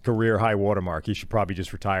Allen's career high watermark. He should probably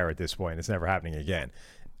just retire at this point. It's never happening again.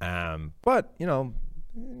 But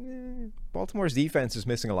Baltimore's defense is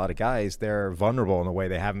missing a lot of guys. They're vulnerable in a way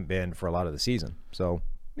they haven't been for a lot of the season. So,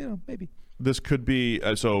 maybe. This could be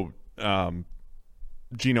Geno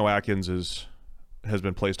Atkins has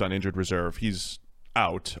been placed on injured reserve. He's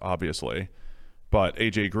out, obviously, but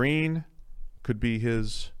AJ Green could be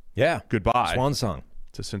his goodbye Swan song.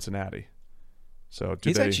 to Cincinnati. So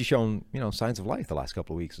He's actually shown signs of life the last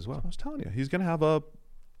couple of weeks as well. I was telling you, he's going to have a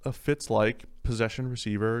Fitz-like possession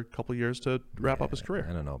receiver a couple of years to wrap up his career.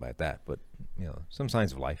 I don't know about that, but some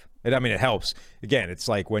signs of life. It helps. Again, it's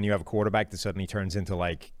like when you have a quarterback that suddenly turns into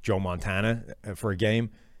like Joe Montana for a game.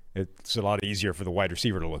 It's a lot easier for the wide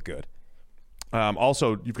receiver to look good.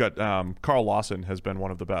 Also, you've got Carl Lawson has been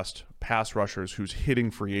one of the best pass rushers who's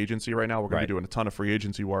hitting free agency right now. We're going to be doing a ton of free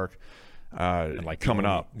agency work coming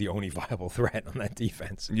up. The only viable threat on that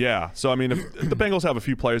defense. Yeah. So, I mean, if the Bengals have a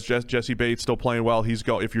few players, Jesse Bates still playing well.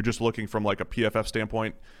 If you're just looking from like a PFF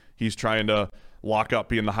standpoint, he's trying to lock up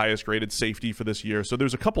being the highest graded safety for this year. So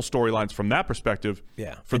there's a couple storylines from that perspective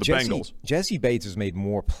for the Bengals. Jesse Bates has made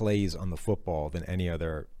more plays on the football than any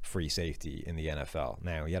other free safety in the NFL.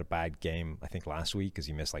 Now, he had a bad game, I think, last week because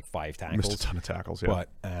he missed like 5 tackles. Missed a ton of tackles, yeah.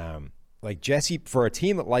 But like Jesse, for a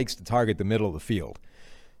team that likes to target the middle of the field,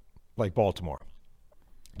 like Baltimore,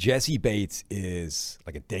 Jesse Bates is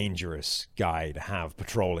like a dangerous guy to have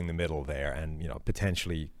patrolling the middle there and,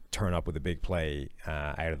 potentially turn up with a big play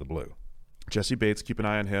out of the blue. Jesse Bates, keep an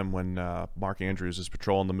eye on him when Mark Andrews is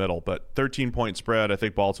patrolling the middle. But 13-point spread, I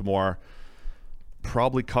think Baltimore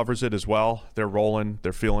probably covers it as well. They're rolling.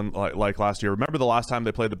 They're feeling like last year. Remember the last time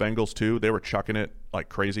they played the Bengals too? They were chucking it like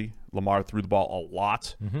crazy. Lamar threw the ball a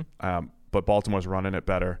lot, but Baltimore's running it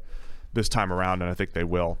better this time around, and I think they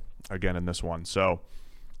will again in this one. So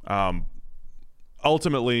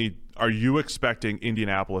ultimately, are you expecting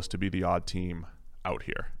Indianapolis to be the odd team out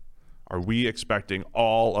here? Are we expecting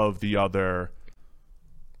all of the other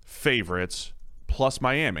favorites plus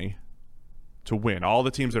Miami to win? All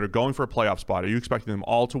the teams that are going for a playoff spot, are you expecting them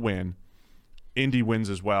all to win? Indy wins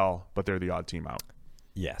as well, but they're the odd team out.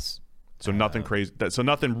 Yes. So nothing crazy. So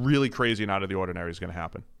nothing really crazy and out of the ordinary is going to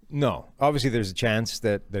happen. No. Obviously, there's a chance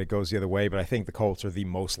that it goes the other way, but I think the Colts are the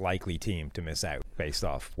most likely team to miss out based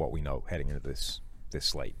off what we know heading into this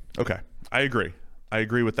slate. Okay. I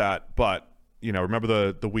agree with that, but remember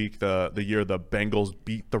the year the Bengals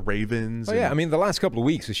beat the Ravens? Oh, yeah. I mean, the last couple of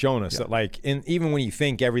weeks has shown us that, even when you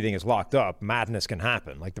think everything is locked up, madness can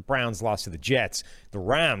happen. Like, the Browns lost to the Jets. The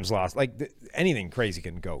Rams lost. Anything crazy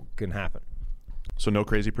can happen. So no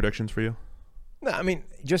crazy predictions for you? No, I mean,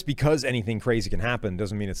 just because anything crazy can happen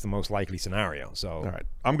doesn't mean it's the most likely scenario. So, all right.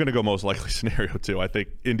 I'm going to go most likely scenario, too. I think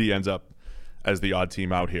Indy ends up as the odd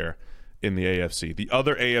team out here in the AFC. The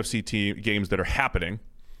other AFC games that are happening,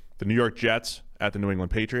 the New York Jets at the New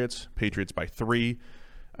England Patriots. Patriots by 3.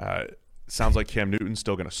 Sounds like Cam Newton's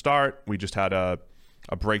still going to start. We just had a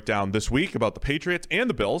breakdown this week about the Patriots and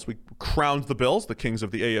the Bills. We crowned the Bills, the kings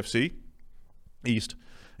of the AFC East,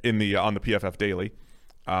 on the PFF Daily,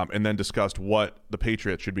 and then discussed what the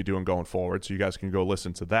Patriots should be doing going forward. So you guys can go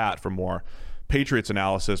listen to that for more Patriots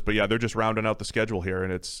analysis. But, yeah, they're just rounding out the schedule here,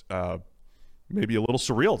 and it's maybe a little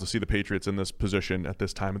surreal to see the Patriots in this position at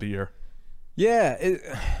this time of the year. Yeah.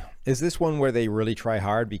 Is this one where they really try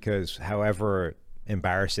hard? Because however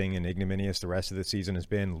embarrassing and ignominious the rest of the season has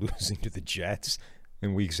been, losing to the Jets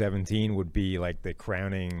in Week 17 would be like the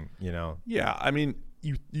crowning, Yeah, I mean,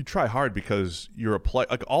 you try hard because you're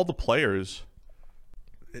like all the players,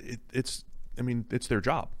 it's their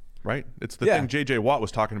job, right? It's the thing J.J. Watt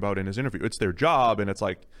was talking about in his interview. It's their job, and it's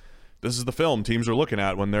like, this is the film teams are looking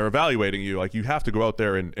at when they're evaluating you. Like, you have to go out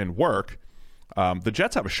there and work. The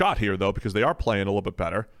Jets have a shot here, though, because they are playing a little bit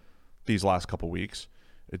better these last couple weeks.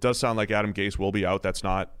 It does sound like Adam Gase will be out. That's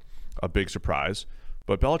not a big surprise.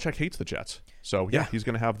 But Belichick hates the Jets. So, yeah. He's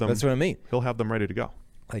going to have them. That's what I mean. He'll have them ready to go.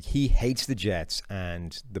 Like, he hates the Jets,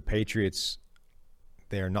 and the Patriots,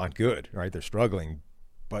 they're not good, right? They're struggling.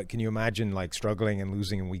 But can you imagine, struggling and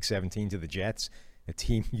losing in Week 17 to the Jets, a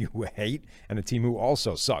team you hate, and a team who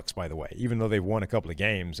also sucks, by the way, even though they've won a couple of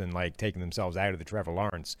games and, taken themselves out of the Trevor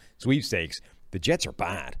Lawrence sweepstakes. The Jets are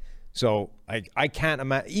bad. So I can't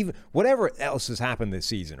imagine, even whatever else has happened this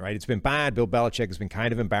season, right? It's been bad. Bill Belichick has been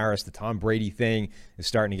kind of embarrassed. The Tom Brady thing is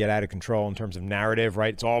starting to get out of control in terms of narrative,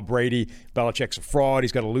 right? It's all Brady. Belichick's a fraud.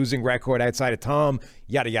 He's got a losing record outside of Tom,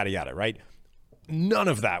 yada, yada, yada, right? None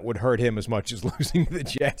of that would hurt him as much as losing to the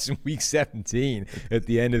Jets in Week 17 at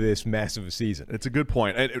the end of this mess of a season. It's a good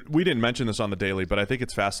point. And we didn't mention this on the Daily, but I think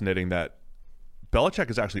it's fascinating that Belichick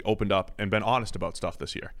has actually opened up and been honest about stuff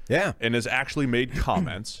this year. Yeah. And has actually made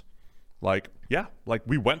comments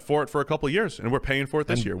we went for it for a couple of years and we're paying for it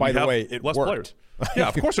this year. By the way, it less worked. Players. Yeah,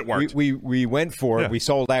 of course it worked. We went for it. We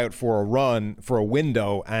sold out for a run, for a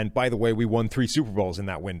window. And by the way, we won 3 Super Bowls in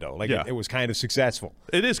that window. It was kind of successful.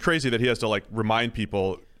 It is crazy that he has to remind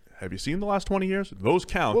people, have you seen the last 20 years? Those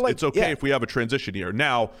count. Well, it's okay if we have a transition year.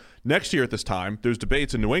 Now, next year at this time, there's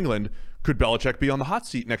debates in New England. Could Belichick be on the hot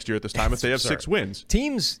seat next year at this time if they have 6 wins?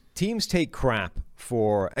 Teams take crap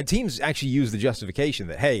and teams actually use the justification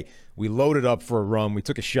that, hey, we loaded up for a run, we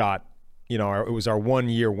took a shot, it was our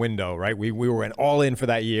 1-year window, right? We went all in for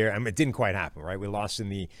that year, and it didn't quite happen, right? We lost in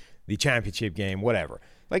the championship game, whatever.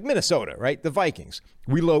 Like Minnesota, right? The Vikings.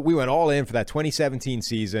 We went all in for that 2017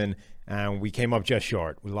 season, and we came up just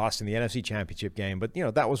short. We lost in the NFC Championship game, but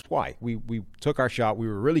that was why. We took our shot. We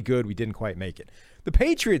were really good. We didn't quite make it. The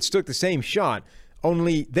Patriots took the same shot,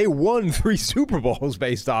 only they won 3 Super Bowls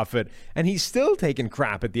based off it, and he's still taking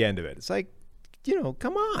crap at the end of it. It's like,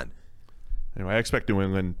 come on. Anyway, I expect New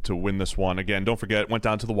England to win this one. Again, don't forget, went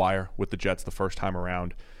down to the wire with the Jets the first time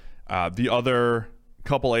around. The other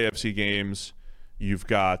couple AFC games, you've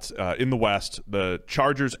got in the West, the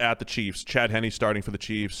Chargers at the Chiefs. Chad Henne starting for the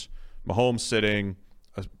Chiefs. Mahomes sitting.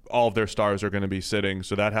 All of their stars are going to be sitting.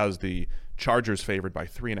 So that has the Chargers favored by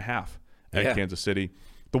 3.5 at Kansas City.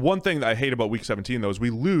 The one thing that I hate about Week 17, though, is we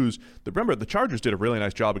lose. Remember, the Chargers did a really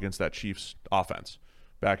nice job against that Chiefs offense.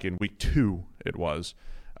 back in week 2 it was.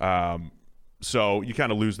 So you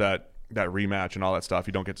kind of lose that rematch and all that stuff.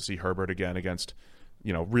 You don't get to see Herbert again against,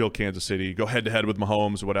 real Kansas City, go head-to-head with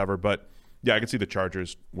Mahomes or whatever. But, yeah, I can see the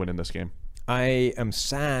Chargers winning this game. I am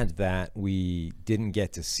sad that we didn't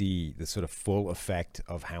get to see the sort of full effect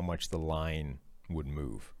of how much the line would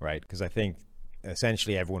move, right? Because I think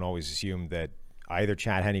essentially everyone always assumed that either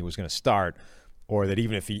Chad Henne was going to start, or that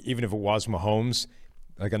even if it was Mahomes,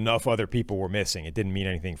 like enough other people were missing. It didn't mean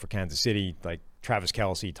anything for Kansas City, like Travis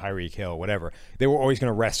Kelce, Tyreek Hill, whatever. They were always going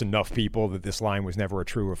to rest enough people that this line was never a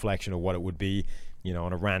true reflection of what it would be, in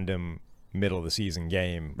a random middle of the season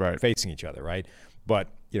game facing each other, right? But,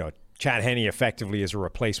 Chad Henne effectively is a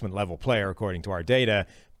replacement level player according to our data.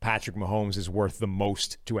 Patrick Mahomes is worth the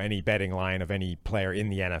most to any betting line of any player in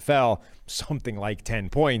the NFL, something like 10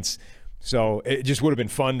 points. So it just would have been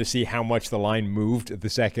fun to see how much the line moved the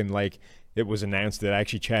second it was announced that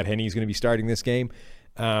actually Chad Henne is going to be starting this game.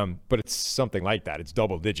 But it's something like that. It's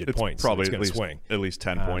double-digit points. Probably going to swing. At least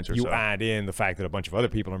 10 points or so. You add in the fact that a bunch of other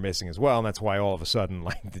people are missing as well, and that's why all of a sudden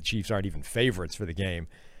the Chiefs aren't even favorites for the game.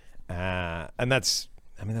 And that's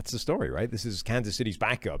the story, right? This is Kansas City's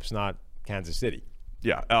backups, not Kansas City.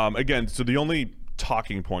 Yeah. Again, so the only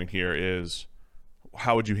talking point here is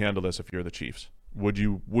how would you handle this if you're the Chiefs? Would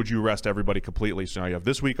you rest everybody completely? So now you have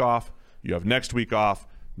this week off, you have next week off,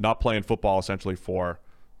 not playing football essentially for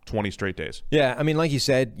 20 straight days. Yeah, like you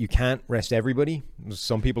said, you can't rest everybody.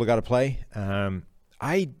 Some people have got to play.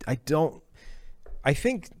 I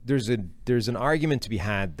think there's an argument to be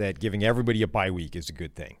had that giving everybody a bye week is a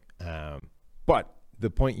good thing. But the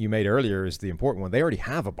point you made earlier is the important one. They already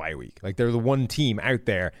have a bye week. They're the one team out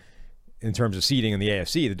there in terms of seeding in the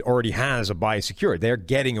AFC that already has a bye secured. They're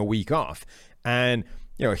getting a week off. And,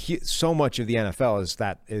 so much of the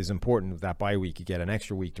NFL is important with that bye week. You get an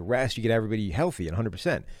extra week to rest. You get everybody healthy at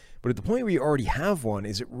 100%. But at the point where you already have one,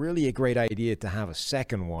 is it really a great idea to have a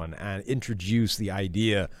second one and introduce the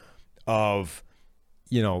idea of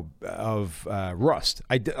rust?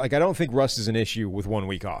 I don't think rust is an issue with 1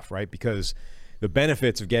 week off, right? Because the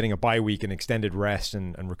benefits of getting a bye week and extended rest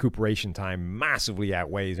and recuperation time massively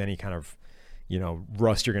outweighs any kind of,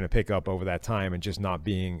 rust you're going to pick up over that time and just not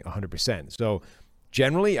being 100%. So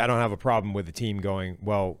generally, I don't have a problem with the team going,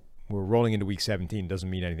 well, we're rolling into week 17. Doesn't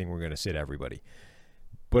mean anything. We're going to sit everybody.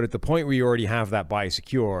 But at the point where you already have that bye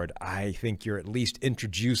secured, I think you're at least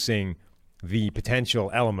introducing the potential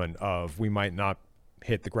element of we might not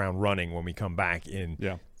hit the ground running when we come back in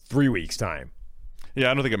 3 weeks' time. Yeah,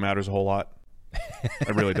 I don't think it matters a whole lot.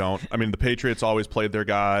 I really don't. The Patriots always played their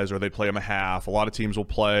guys, or they play them a half. A lot of teams will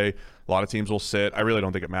play. A lot of teams will sit. I really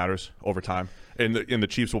don't think it matters over time. And the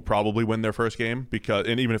Chiefs will probably win their first game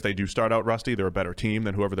and even if they do start out rusty, they're a better team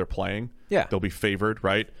than whoever they're playing. Yeah. They'll be favored,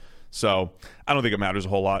 right? So I don't think it matters a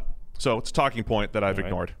whole lot. So it's a talking point that I've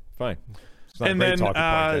ignored. Fine. And then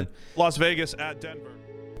Las Vegas at Denver.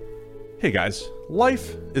 Hey guys,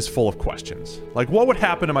 life is full of questions. Like, what would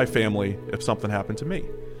happen to my family if something happened to me?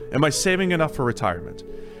 Am I saving enough for retirement?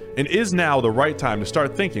 And is now the right time to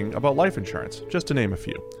start thinking about life insurance, just to name a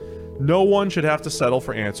few? No one should have to settle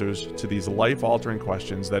for answers to these life-altering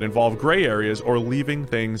questions that involve gray areas or leaving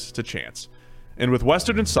things to chance. And with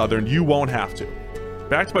Western & Southern, you won't have to.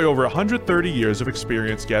 Backed by over 130 years of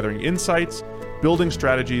experience gathering insights, building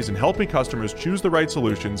strategies, and helping customers choose the right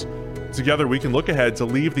solutions, together we can look ahead to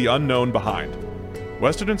leave the unknown behind.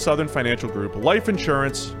 Western & Southern Financial Group, life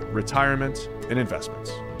insurance, retirement, and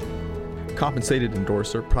investments. Compensated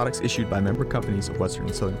endorser, products issued by member companies of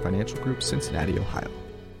Western & Southern Financial Group, Cincinnati, Ohio.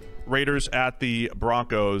 Raiders at the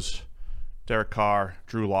Broncos. Derek Carr,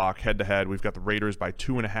 Drew Lock, head-to-head. We've got the Raiders by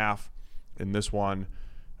 2.5 in this one,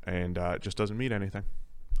 and it just doesn't mean anything.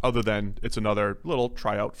 Other than it's another little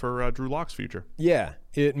tryout for Drew Lock's future. Yeah,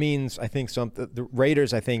 it means, I think, the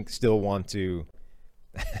Raiders, I think, still want to...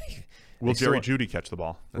 Will Jerry Jeudy catch the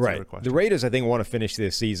ball? That's right. The question. The Raiders, I think, want to finish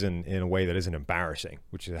this season in a way that isn't embarrassing,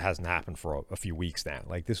 which hasn't happened for a few weeks now.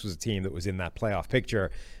 This was a team that was in that playoff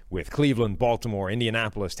picture with Cleveland, Baltimore,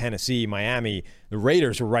 Indianapolis, Tennessee, Miami. The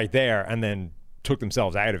Raiders were right there and then took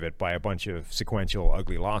themselves out of it by a bunch of sequential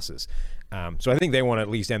ugly losses. So I think they want to at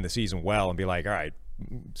least end the season well and be like, all right,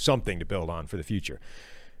 something to build on for the future.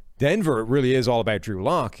 Denver, it really is all about Drew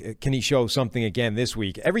Lock. Can he show something again this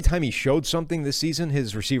week? Every time he showed something this season,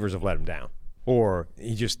 his receivers have let him down, or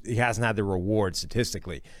he hasn't had the reward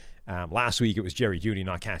statistically. Last week it was Jerry Jeudy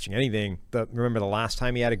not catching anything. Remember the last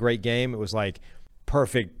time he had a great game? It was like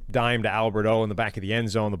perfect dime to Albert O in the back of the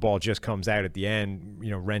end zone. The ball just comes out at the end,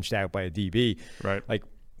 wrenched out by a DB. Right. Like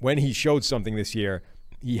when he showed something this year,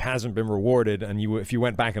 he hasn't been rewarded. And if you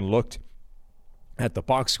went back and looked at the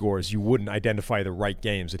box scores, you wouldn't identify the right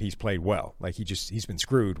games that he's played well. Like he's been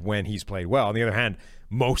screwed when he's played well. On the other hand,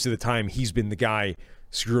 most of the time he's been the guy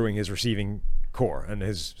screwing his receiving core and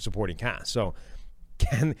his supporting cast. So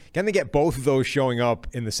can they get both of those showing up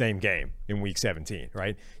in the same game in Week 17,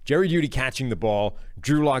 right? Jerry Jeudy catching the ball,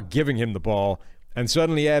 Drew Lock giving him the ball, and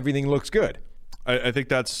suddenly everything looks good. I think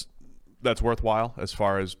that's worthwhile as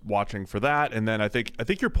far as watching for that. And then I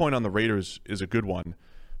think your point on the Raiders is a good one,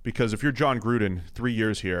 because if you're John Gruden, 3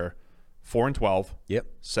 years here, 4-12,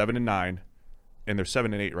 7-9, and they're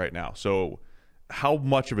 7-8 right now. So how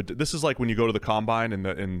much of a this is like when you go to the combine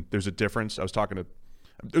and there's a difference.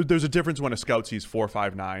 There's a difference when a scout sees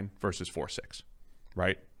 4.59 versus 4.6,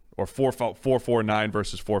 right? Or 4.49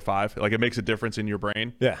 versus 4.5. Like, it makes a difference in your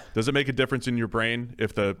brain. Yeah. Does it make a difference in your brain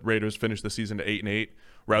if the Raiders finish the season to 8-8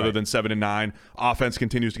 rather than 7-9? Offense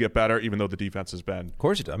continues to get better, even though the defense has been. Of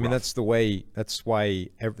course it does. I mean, that's the way. That's why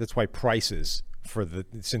prices for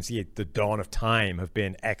since the dawn of time have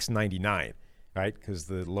been X99, right? Because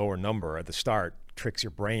the lower number at the start tricks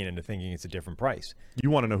your brain into thinking it's a different price.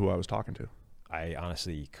 You want to know who I was talking to? I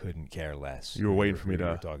honestly couldn't care less. You were waiting for me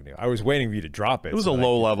to talking to. I was waiting for you to drop it. It was a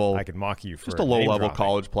low level. I could mock you for just a low level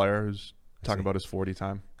college player who's talking about his 40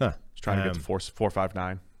 time. Huh. He's trying to get to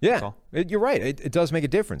 4.59. Yeah, you're right. It does make a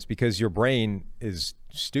difference because your brain is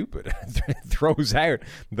stupid. It throws out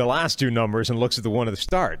the last two numbers and looks at the one at the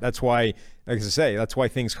start. That's why, like I say, that's why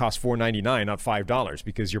things cost $4.99, not $5,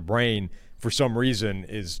 because your brain, for some reason,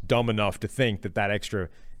 is dumb enough to think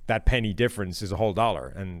that penny difference is a whole dollar,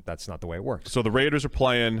 and that's not the way it works. So the Raiders are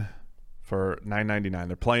playing for $9.99.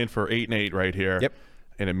 They're playing for 8-8 right here. Yep.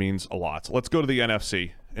 And it means a lot. So let's go to the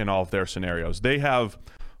NFC in all of their scenarios. They have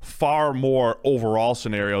far more overall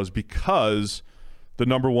scenarios because the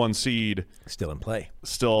number one seed still in play,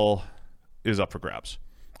 still is up for grabs.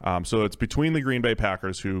 So it's between the Green Bay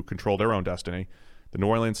Packers, who control their own destiny, the New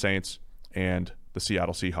Orleans Saints, and the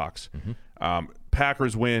Seattle Seahawks.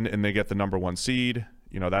 Packers win and they get the number one seed.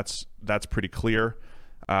 You know, that's pretty clear.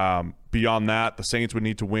 Beyond that, the Saints would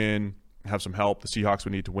need to win, have some help. The Seahawks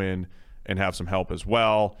would need to win and have some help as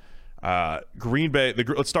well. Green Bay.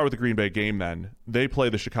 Let's start with the Green Bay game then. They play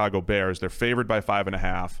the Chicago Bears. They're favored by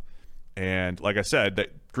 5.5, and like I said,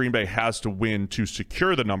 that Green Bay has to win to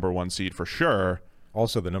secure the number one seed for sure.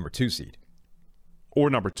 Also, the number 2 seed or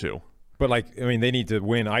number 2. But they need to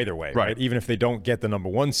win either way, right? Even if they don't get the number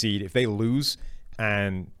 1 seed, if they lose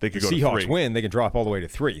and they could the go Seahawks to 3. win, they can drop all the way to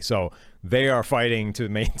 3. So they are fighting to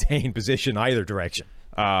maintain position either direction.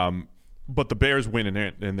 But the Bears win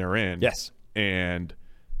and they're in. Yes. And,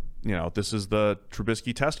 you know, this is the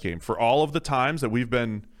Trubisky test game. For all of the times that you've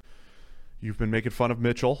been making fun of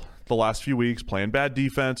Mitchell the last few weeks, playing bad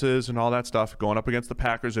defenses and all that stuff, going up against the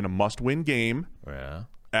Packers in a must-win game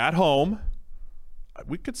at home,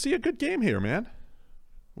 we could see a good game here, man.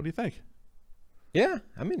 What do you think? Yeah,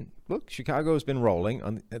 I mean, look, Chicago's been rolling,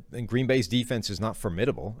 and Green Bay's defense is not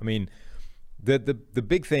formidable. I mean, the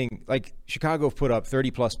big thing, like, Chicago put up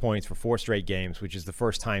 30-plus points for 4 straight games, which is the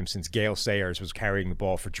first time since Gale Sayers was carrying the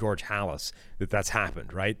ball for George Halas that's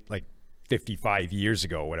happened, right? Like 55 years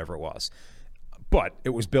ago, whatever it was. But it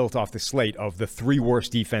was built off the slate of the 3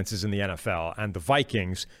 worst defenses in the NFL and the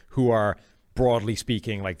Vikings, who are, broadly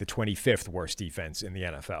speaking, like the 25th worst defense in the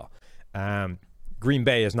NFL. Green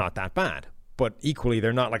Bay is not that bad, but equally,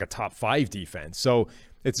 they're not like a top 5 defense. So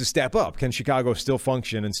it's a step up. Can Chicago still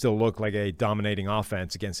function and still look like a dominating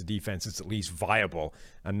offense against a defense that's at least viable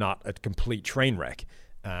and not a complete train wreck?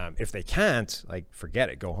 If they can't, forget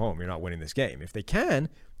it. Go home. You're not winning this game. If they can,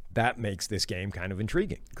 that makes this game kind of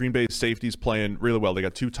intriguing. Green Bay's safeties playing really well. They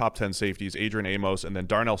got 2 top 10 safeties, Adrian Amos and then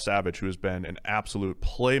Darnell Savage, who has been an absolute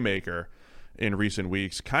playmaker in recent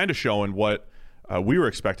weeks, kind of showing what we were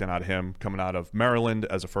expecting out of him coming out of Maryland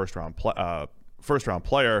as a first-round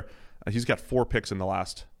player. He's got 4 picks in the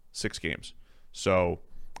last 6 games. So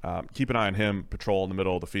keep an eye on him, patrol in the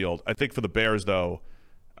middle of the field. I think for the Bears, though,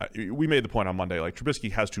 we made the point on Monday,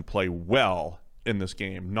 Trubisky has to play well in this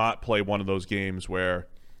game, not play one of those games where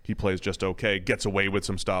he plays just okay, gets away with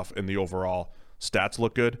some stuff, and the overall stats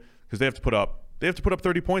look good, because they have to put up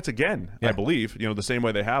 30 points again, I believe, the same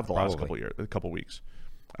way they have the last couple weeks.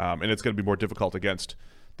 And it's going to be more difficult against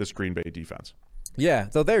this Green Bay defense. Yeah,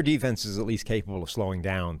 though their defense is at least capable of slowing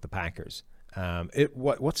down the Packers. Are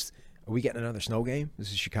we getting another snow game?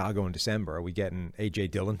 This is Chicago in December. Are we getting A.J.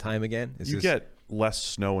 Dillon time again? Get less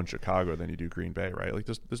snow in Chicago than you do Green Bay, right?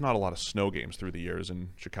 There's not a lot of snow games through the years in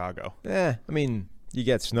Chicago. Yeah, I mean, you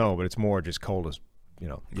get snow, but it's more just cold as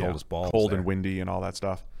balls. Cold and windy and all that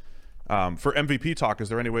stuff. For MVP talk, is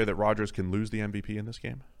there any way that Rodgers can lose the MVP in this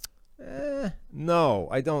game? No,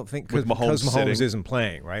 I don't think, because Mahomes isn't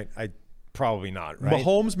playing, right? Probably not, right?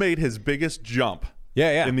 Mahomes made his biggest jump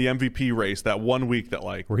in the MVP race that 1 week that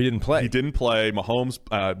where he didn't play. He didn't play. Mahomes,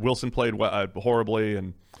 Wilson played horribly,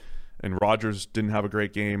 and Rodgers didn't have a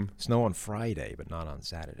great game. Snow on Friday, but not on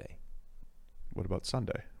Saturday. What about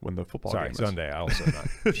Sunday when the football game is? Sunday. I also not.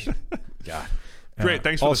 God. Great.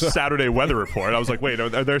 Thanks for the Saturday weather report. I was like, wait, are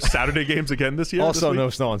there Saturday games again this year? Also, no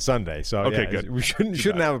snow on Sunday. So okay, good. We shouldn't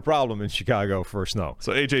have a problem in Chicago for snow.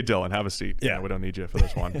 So AJ Dillon, have a seat. Yeah, we don't need you for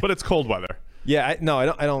this one. But it's cold weather. Yeah,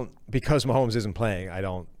 I don't. Because Mahomes isn't playing, I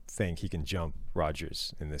don't think he can jump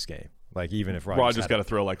Rodgers in this game. Like even if Rodgers got to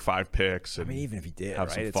throw like 5 picks. And even if he did,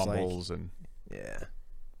 have right? some fumbles and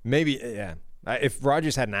maybe if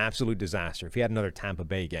Rodgers had an absolute disaster, if he had another Tampa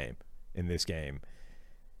Bay game in this game.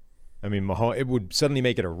 I mean, Mahomes, it would suddenly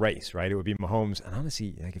make it a race, right? It would be Mahomes. And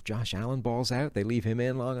honestly, like if Josh Allen balls out, they leave him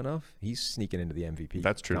in long enough, he's sneaking into the MVP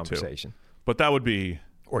conversation. Too. But that would be...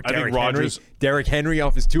 Or Derrick Henry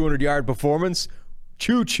off his 200-yard performance.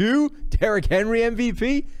 Choo-choo. Derrick Henry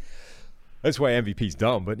MVP. That's why MVP's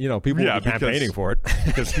dumb, but, people will be campaigning for it.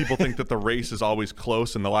 Because people think that the race is always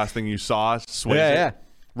close and the last thing you saw sways it. Yeah.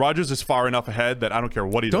 Rodgers is far enough ahead that I don't care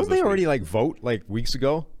what he does. Don't they already, vote, weeks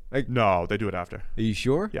ago? No, they do it after. Are you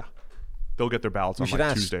sure? Yeah. They'll get their ballots on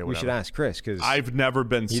Tuesday or whatever. We should ask Chris because I've never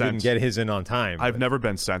been sent. He didn't get his in on time. I've never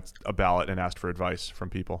been sent a ballot and asked for advice from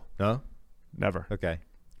people. No? Never. Okay.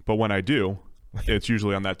 But when I do, it's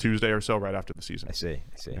usually on that Tuesday or so right after the season. I see.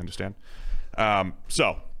 You understand?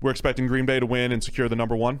 So we're expecting Green Bay to win and secure the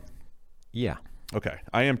number 1? Yeah. Okay.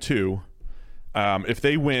 I am too. If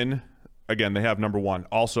they win, again, they have number 1.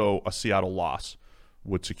 Also, a Seattle loss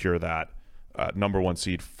would secure that number 1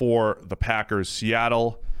 seed for the Packers.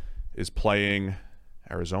 Seattle is playing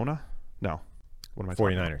Arizona? No. What am I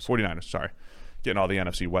talking about? 49ers, sorry. Getting all the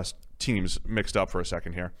NFC West teams mixed up for a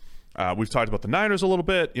second here. We've talked about the Niners a little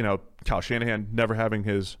bit. Kyle Shanahan never having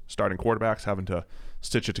his starting quarterbacks, having to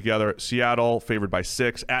stitch it together. Seattle favored by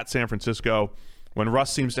 6 at San Francisco. When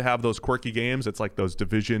Russ seems to have those quirky games, it's like those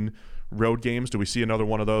division road games. Do we see another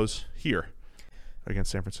one of those here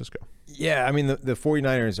against San Francisco? Yeah, I mean, the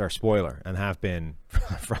 49ers are spoiler and have been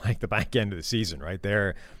for the back end of the season, right?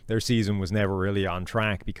 Their season was never really on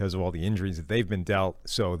track because of all the injuries that they've been dealt,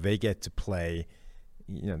 so they get to play,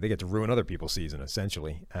 they get to ruin other people's season,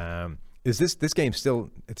 essentially. Is this game still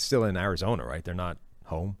in Arizona, right? They're not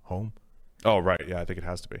home? Oh, right. Yeah, I think it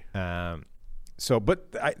has to be. But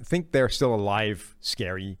I think they're still a live,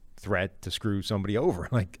 scary threat to screw somebody over,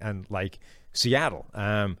 like Seattle.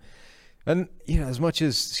 And as much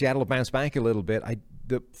as Seattle bounced back a little bit,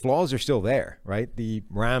 the flaws are still there, right? The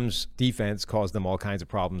Rams' defense caused them all kinds of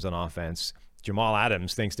problems on offense. Jamal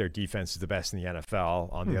Adams thinks their defense is the best in the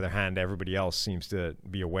NFL. On the other hand, everybody else seems to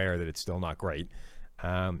be aware that it's still not great.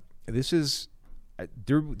 There's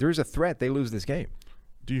a threat they lose this game.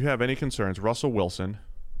 Do you have any concerns? Russell Wilson,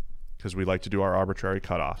 because we like to do our arbitrary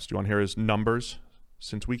cutoffs. Do you want to hear his numbers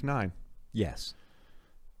since week 9? Yes.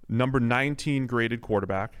 Number 19 graded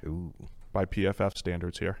quarterback. Ooh. By PFF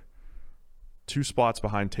standards here. 2 spots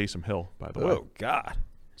behind Taysom Hill, by the way. Oh, God.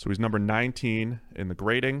 So he's number 19 in the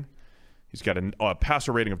grading. He's got a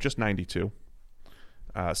passer rating of just 92.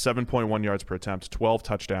 7.1 yards per attempt, 12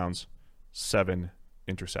 touchdowns, 7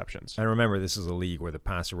 interceptions. And remember, this is a league where the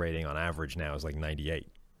passer rating on average now is 98.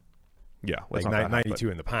 Yeah, like 92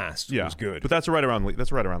 in the past was good. But that's right around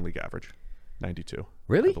league average. 92.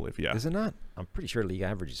 Really? I believe, yeah. Is it not? I'm pretty sure league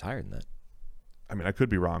average is higher than that. I mean, I could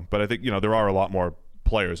be wrong, but I think, there are a lot more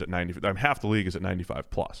players at 90. half the league is at 95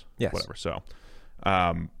 plus. Yes. Whatever. So,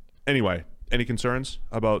 anyway, any concerns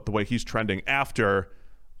about the way he's trending after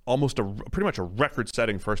almost pretty much a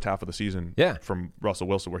record-setting first half of the season from Russell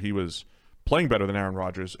Wilson, where he was playing better than Aaron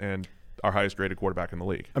Rodgers and our highest-graded quarterback in the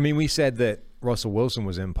league? I mean, we said that Russell Wilson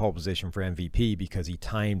was in pole position for MVP because he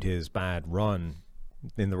timed his bad run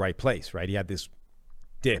in the right place, right? He had this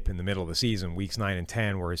dip in the middle of the season. Weeks 9 and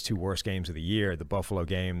 10 were his 2 worst games of the year. The Buffalo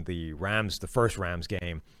game, the first Rams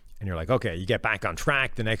game. And you're like, okay, you get back on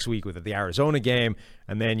track the next week with the Arizona game,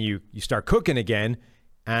 and then you start cooking again.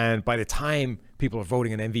 And by the time people are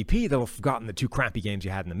voting an MVP, they'll have forgotten the 2 crappy games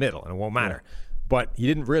you had in the middle, and it won't matter. Yeah. But he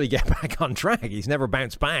didn't really get back on track. He's never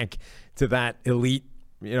bounced back to that elite,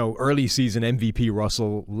 early season MVP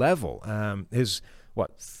Russell level.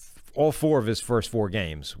 All 4 of his first 4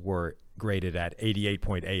 games were graded at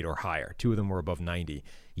 88.8 or higher. 2 of them were above 90.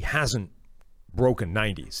 He hasn't broken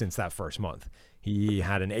 90 since that first month. He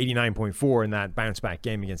had an 89.4 in that bounce-back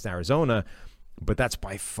game against Arizona, but that's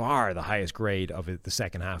by far the highest grade of the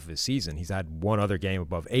second half of his season. He's had 1 other game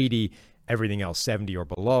above 80, everything else 70 or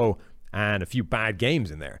below, and a few bad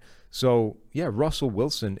games in there. So, yeah, Russell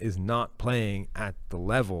Wilson is not playing at the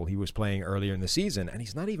level he was playing earlier in the season, and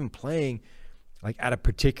he's not even playing like at a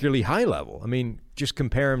particularly high level. I mean, just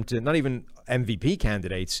compare him to not even MVP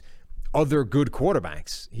candidates, other good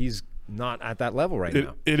quarterbacks. He's not at that level right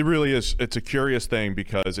now. It really is. It's a curious thing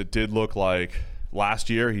because it did look like last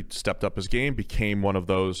year he stepped up his game, became one of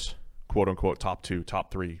those quote-unquote top 2, top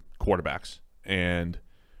 3 quarterbacks. And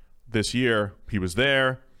this year he was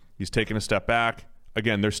there. He's taken a step back.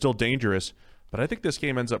 Again, they're still dangerous, but I think this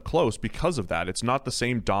game ends up close because of that. It's not the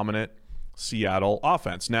same dominant Seattle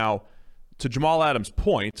offense. Now, to Jamal Adams'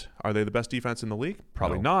 point, are they the best defense in the league?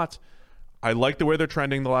 Probably not. I like the way they're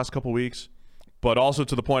trending the last couple weeks, but also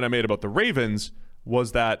to the point I made about the Ravens,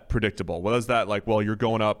 was that predictable? Was that like, well, you're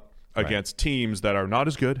going up against teams that are not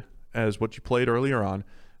as good as what you played earlier on,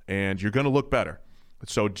 and you're going to look better.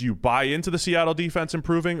 So do you buy into the Seattle defense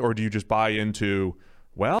improving, or do you just buy into,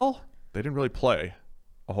 well, they didn't really play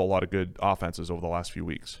a whole lot of good offenses over the last few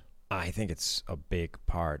weeks? I think it's a big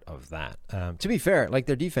part of that. To be fair, like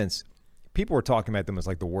their defense, people were talking about them as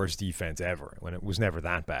like the worst defense ever when it was never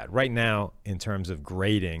that bad. Right now, in terms of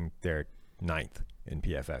grading, they're 9th in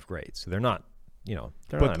PFF grades. So they're not, they're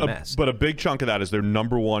not a mess. But a big chunk of that is their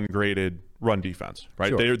number 1 graded run defense,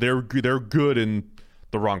 right? Sure. They're good in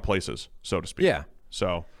the wrong places, so to speak. Yeah.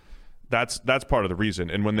 So that's part of the reason.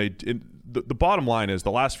 And when the bottom line is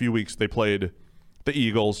the last few weeks they played the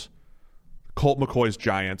Eagles, Colt McCoy's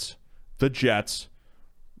Giants, the Jets,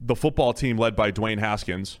 the football team led by Dwayne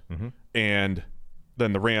Haskins, and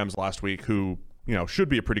then the Rams last week, who should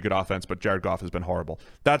be a pretty good offense, but Jared Goff has been horrible.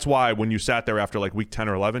 That's why when you sat there after like week 10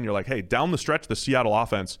 or 11, you're like, hey, down the stretch, the Seattle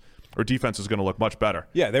offense or defense is going to look much better.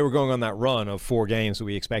 Yeah, they were going on that run of 4 games that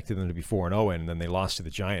we expected them to be 4-0 in, and then they lost to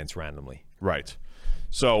the Giants randomly. Right.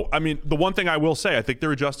 So, I mean, the one thing I will say, I think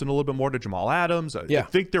they're adjusting a little bit more to Jamal Adams. I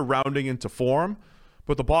think they're rounding into form.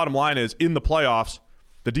 But the bottom line is, in the playoffs,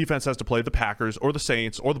 the defense has to play the Packers or the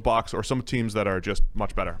Saints or the Bucs or some teams that are just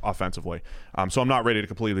much better offensively. So I'm not ready to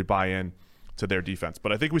completely buy in to their defense.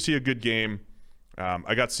 But I think we see a good game.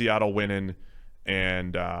 I got Seattle winning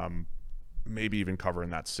and maybe even covering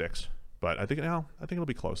that 6. But I think it'll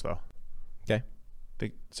be close, though. Okay.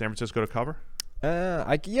 Think San Francisco to cover?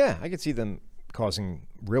 I could see them causing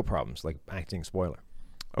real problems, like acting spoiler.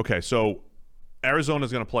 Okay, so Arizona's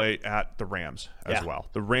going to play at the Rams as well.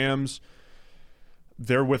 The Rams,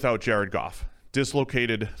 they're without Jared Goff.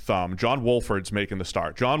 Dislocated thumb. John Wolford's making the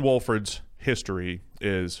start. John Wolford's history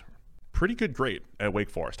is pretty good grade at Wake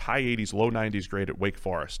Forest. High 80s, low 90s grade at Wake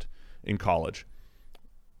Forest in college.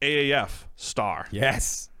 AAF star.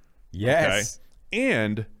 Yes. Okay?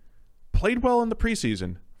 And played well in the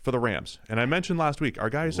preseason for the Rams. And I mentioned last week, our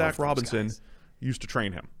guy Zach Robinson used to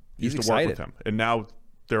train him. Used to work with him. And now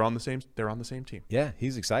they're on the same team. Yeah,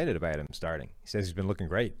 he's excited about him starting. He says he's been looking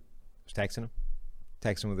great. I was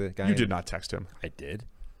texting him with the guy. You did not text him. I did.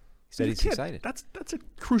 He said he's excited. That's a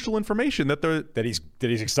crucial information that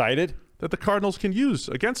he's excited. That the Cardinals can use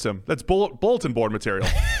against him. That's bulletin board material.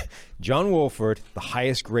 John Wolford, the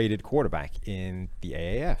highest graded quarterback in the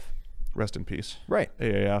AAF. Rest in peace. Right.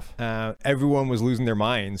 AAF. Everyone was losing their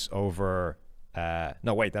minds over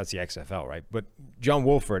no, wait, that's the XFL, right? But John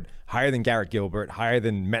Wolford, higher than Garrett Gilbert, higher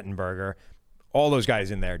than Mettenberger, all those guys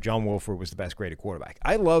in there. John Wolford was the best graded quarterback.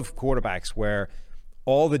 I love quarterbacks where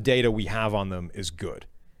all the data we have on them is good,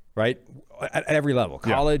 right? At every level.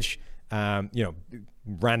 College,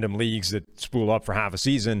 random leagues that spool up for half a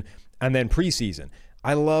season, and then preseason.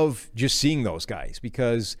 I love just seeing those guys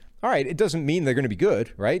because, all right, it doesn't mean they're going to be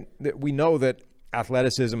good, right? We know that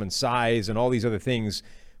athleticism and size and all these other things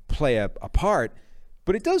play a part,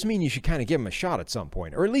 but it does mean you should kind of give them a shot at some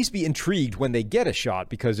point, or at least be intrigued when they get a shot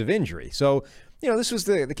because of injury. So, this was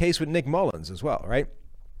the case with Nick Mullins as well, right?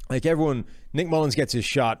 Like Nick Mullins gets his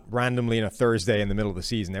shot randomly on a Thursday in the middle of the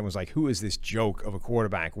season. Everyone's like, who is this joke of a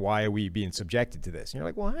quarterback? Why are we being subjected to this? And you're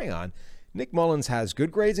like, well, hang on. Nick Mullins has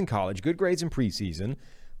good grades in college, good grades in preseason.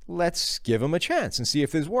 Let's give him a chance and see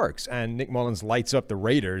if this works. And Nick Mullins lights up the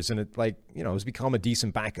Raiders, and it has become a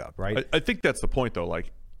decent backup, right? I think that's the point, though.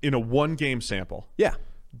 Like, in a one-game sample,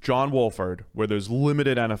 John Wolford, where there's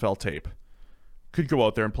limited NFL tape, could go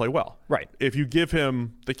out there and play well. Right. If you give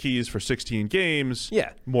him the keys for 16 games,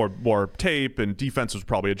 more tape, and defenses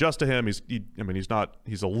probably adjust to him. He's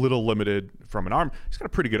a little limited from an arm. He's got a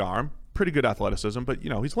pretty good arm, pretty good athleticism, but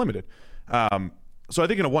he's limited. So I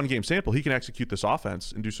think in a one-game sample, he can execute this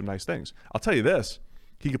offense and do some nice things. I'll tell you this.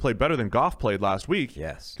 He could play better than Goff played last week.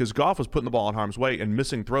 Yes. Because Goff was putting the ball in harm's way and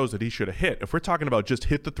missing throws that he should have hit. If we're talking about just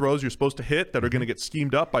hit the throws you're supposed to hit that are going to get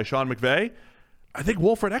schemed up by Sean McVay, I think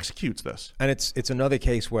Wolford executes this. And it's another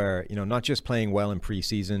case where, not just playing well in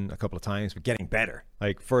preseason a couple of times, but getting better.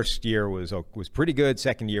 Like first year was pretty good.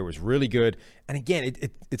 Second year was really good. And again,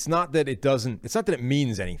 it's not that it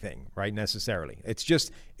means anything, right, necessarily.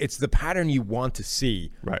 It's the pattern you want to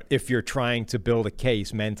see, right, if you're trying to build a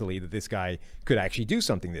case mentally that this guy could actually do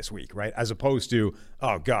something this week, right? As opposed to,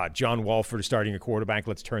 oh God, John Wolford is starting a quarterback,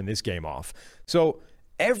 let's turn this game off. So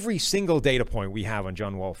every single data point we have on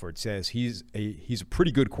John Wolford says he's a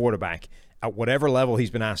pretty good quarterback at whatever level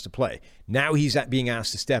he's been asked to play. Now he's being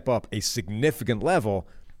asked to step up a significant level.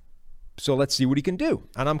 So let's see what he can do.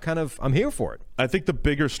 And I'm here for it. I think the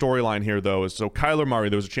bigger storyline here, though, is so Kyler Murray,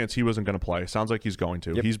 there was a chance he wasn't going to play. Sounds like he's going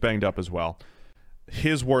to. Yep. He's banged up as well.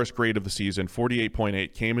 His worst grade of the season,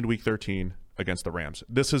 48.8, came in week 13 against the Rams.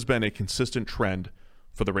 This has been a consistent trend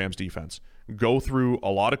for the Rams defense. Go through a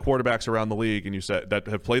lot of quarterbacks around the league and you said that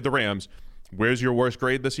have played the Rams. Where's your worst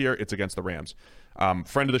grade this year? It's against the Rams.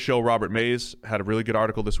 Friend of the show, Robert Mays, had a really good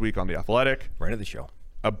article this week on The Athletic. Friend of the show.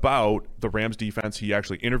 About the Rams defense. He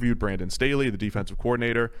actually interviewed Brandon Staley, the defensive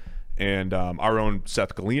coordinator, and our own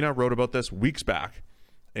Seth Galina wrote about this weeks back.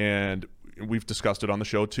 And we've discussed it on the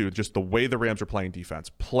show too, just the way the Rams are playing defense,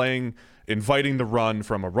 inviting the run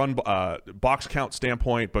from a run box count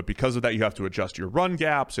standpoint, but because of that, you have to adjust your run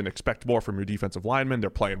gaps and expect more from your defensive linemen. They're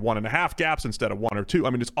playing 1.5 gaps instead of 1 or 2. I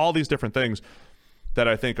mean, it's all these different things that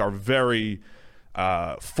I think are very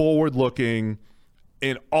forward-looking,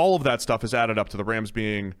 and all of that stuff is added up to the Rams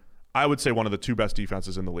being, I would say, one of the 2 best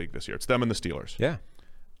defenses in the league this year. It's them and the Steelers. Yeah.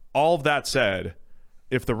 All of that said,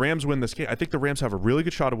 if the Rams win this game, I think the Rams have a really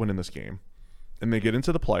good shot of winning this game, and they get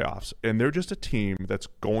into the playoffs, and they're just a team that's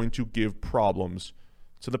going to give problems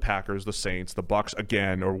to the Packers, the Saints, the Bucs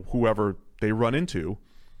again, or whoever they run into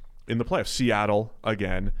in the playoffs. Seattle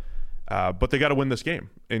again, but they got to win this game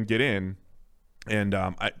and get in. And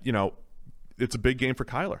it's a big game for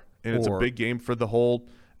Kyler, and it's a big game for the whole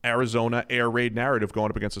Arizona air raid narrative going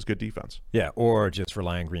up against this good defense. Yeah, or just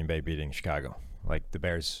rely on Green Bay beating Chicago. Like the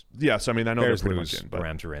Bears. Yes, I mean, I know Bears they're pretty lose, much in. But the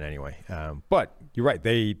Rams are in anyway. But you're right.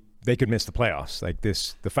 They could miss the playoffs. Like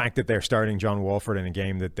the fact that they're starting John Wolford in a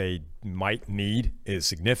game that they might need is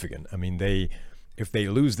significant. I mean, if they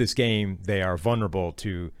lose this game, they are vulnerable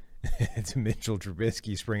to Mitchell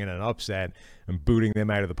Trubisky springing an upset and booting them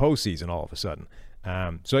out of the postseason all of a sudden.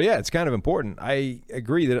 So yeah, it's kind of important. I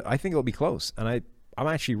agree that I think it'll be close, and I'm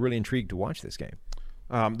actually really intrigued to watch this game.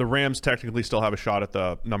 The Rams technically still have a shot at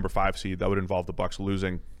the number 5 seed. That would involve the Bucs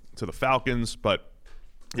losing to the Falcons. But,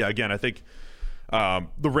 yeah, again, I think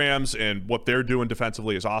the Rams and what they're doing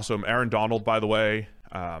defensively is awesome. Aaron Donald, by the way,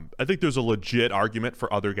 I think there's a legit argument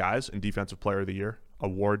for other guys in Defensive Player of the Year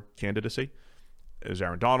award candidacy. There's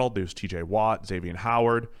Aaron Donald. There's T.J. Watt, Xavier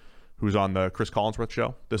Howard, who's on the Chris Collinsworth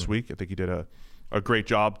show this week. I think he did a great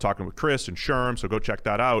job talking with Chris and Sherm, so go check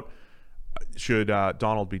that out. Should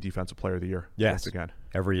Donald be Defensive Player of the Year? Yes, again.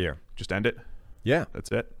 Every year. Just end it? Yeah.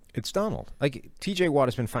 That's it? It's Donald. Like, T.J. Watt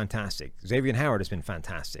has been fantastic. Xavier Howard has been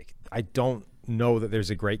fantastic. I don't know that there's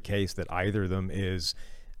a great case that either of them is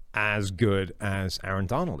as good as Aaron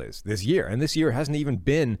Donald is this year. And this year hasn't even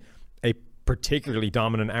been a particularly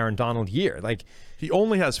dominant Aaron Donald year. Like, he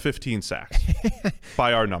only has 15 sacks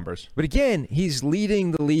by our numbers. But again, he's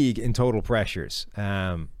leading the league in total pressures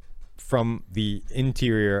from an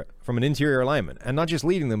interior alignment, and not just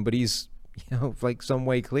leading them, but he's like some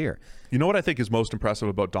way clear. You know what I think is most impressive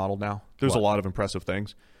about Donald now? There's a lot of impressive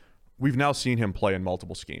things. We've now seen him play in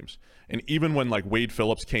multiple schemes. And even when like Wade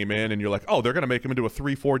Phillips came in and you're like, oh, they're going to make him into a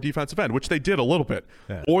 3-4 defensive end, which they did a little bit,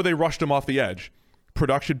 or they rushed him off the edge,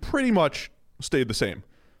 production pretty much stayed the same.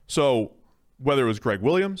 So whether it was Greg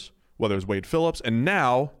Williams, whether it was Wade Phillips, and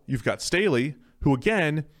now you've got Staley, who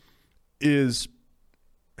again is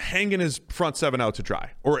hanging his front 7 out to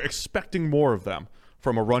dry, or expecting more of them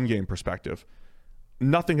from a run game perspective.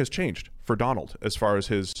 Nothing has changed for Donald as far as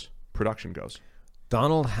his production goes.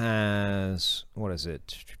 Donald has,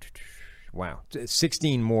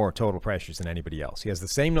 16 more total pressures than anybody else. He has the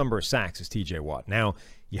same number of sacks as T.J. Watt. Now,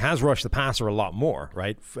 he has rushed the passer a lot more,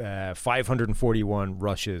 right? 541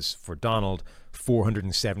 rushes for Donald,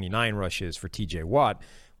 479 rushes for T.J. Watt,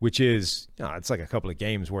 which is, it's like a couple of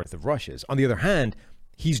games worth of rushes. On the other hand,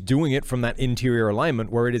 he's doing it from that interior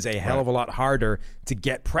alignment where it is a hell of a lot harder to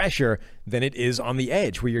get pressure than it is on the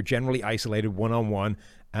edge, where you're generally isolated one-on-one.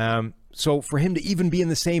 So for him to even be in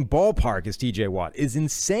the same ballpark as TJ Watt is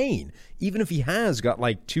insane, even if he has got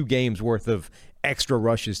like 2 games worth of extra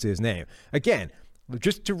rushes to his name. Again,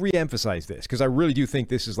 just to reemphasize this, because I really do think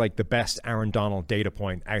this is like the best Aaron Donald data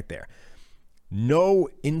point out there. No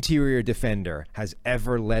interior defender has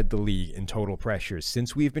ever led the league in total pressures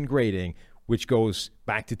since we've been grading which goes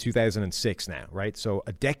back to 2006 now, right? So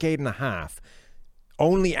a decade and a half.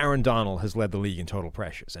 Only Aaron Donald has led the league in total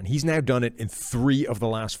pressures, and he's now done it in 3 of the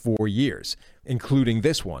last 4 years, including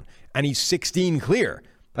this one. And he's 16 clear.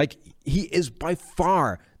 Like, he is by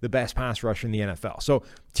far the best pass rusher in the NFL. So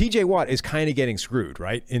TJ Watt is kind of getting screwed,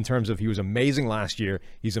 right? In terms of he was amazing last year,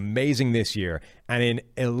 he's amazing this year, and in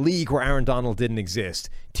a league where Aaron Donald didn't exist,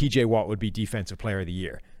 TJ Watt would be Defensive Player of the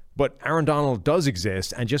Year. But Aaron Donald does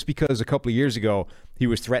exist, and just because a couple of years ago he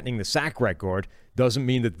was threatening the sack record doesn't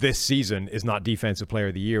mean that this season is not Defensive Player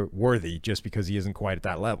of the Year worthy just because he isn't quite at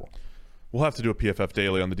that level. We'll have to do a PFF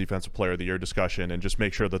Daily on the Defensive Player of the Year discussion and just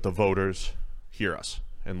make sure that the voters hear us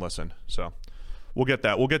and listen. So we'll get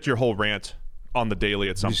that. We'll get your whole rant on the Daily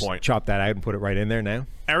at some point. Chop that out and put it right in there now.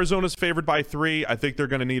 Arizona's favored by 3. I think they're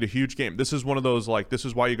going to need a huge game. This is one of those, like, this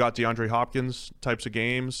is why you got DeAndre Hopkins types of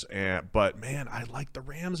games. But, man, I like the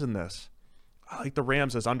Rams in this. I like the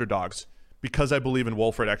Rams as underdogs because I believe in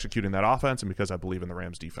Wolford executing that offense and because I believe in the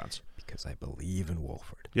Rams defense. Because I believe in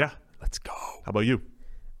Wolford. Yeah. Let's go. How about you?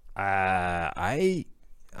 I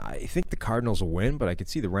think the Cardinals will win, but I could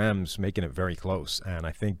see the Rams making it very close, and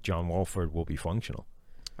I think John Wolford will be functional.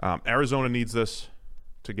 Arizona needs this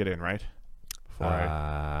to get in, right?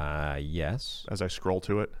 Yes. As I scroll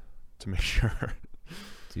to it to make sure.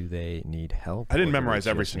 Do they need help? I didn't memorize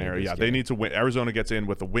every scenario. Yeah, they need to win. Arizona gets in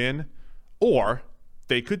with a win, or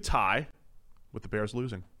they could tie with the Bears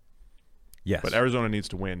losing. Yes. But Arizona needs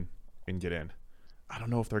to win and get in. I don't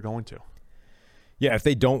know if they're going to. Yeah, if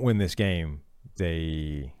they don't win this game,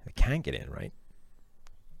 they can't get in, right?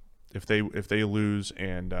 If they lose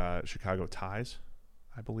and Chicago ties,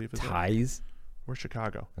 I believe. Ties? We're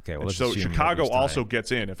Chicago. Okay, well, so Chicago also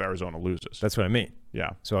gets in if Arizona loses. That's what I mean.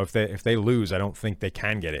 Yeah. So if they lose, I don't think they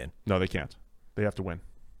can get in. No, they can't. They have to win.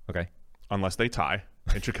 Okay. Unless they tie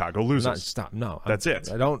and Chicago loses. Stop. No. That's it.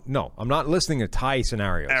 I'm not listening to tie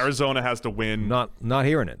scenarios. Arizona has to win. Not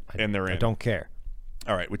hearing it. And they're in. I don't care.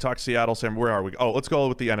 All right, we talked Seattle, Sam. Where are we? Oh, let's go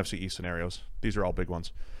with the NFC East scenarios. These are all big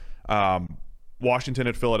ones. Washington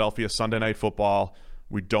at Philadelphia, Sunday Night Football.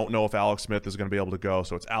 We don't know if Alex Smith is going to be able to go,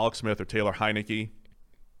 so it's Alex Smith or Taylor Heineke.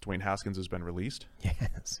 Dwayne Haskins has been released.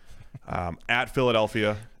 Yes. At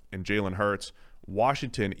Philadelphia and Jalen Hurts.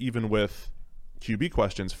 Washington, even with QB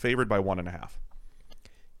questions, favored by 1.5.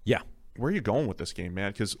 Yeah. Where are you going with this game,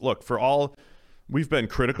 man? Because, look, we've been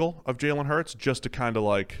critical of Jalen Hurts just to kind of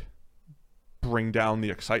like bring down the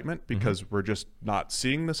excitement because we're just not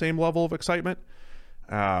seeing the same level of excitement.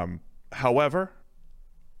 However,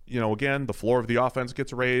 again, the floor of the offense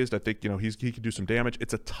gets raised. I think, he could do some damage.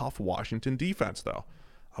 It's a tough Washington defense, though.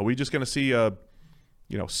 Are we just going to see a,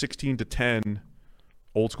 16-10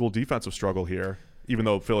 old school defensive struggle here? Even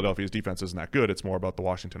though Philadelphia's defense isn't that good, it's more about the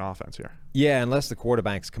Washington offense here. Yeah, unless the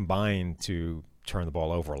quarterbacks combine to turn the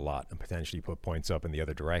ball over a lot and potentially put points up in the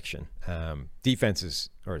other direction. Defenses,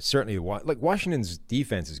 or certainly Washington's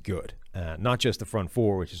defense is good. Not just the front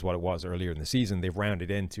four, which is what it was earlier in the season. They've rounded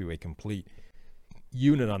into a complete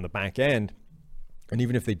unit on the back end. And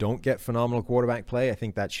even if they don't get phenomenal quarterback play, I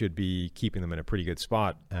think that should be keeping them in a pretty good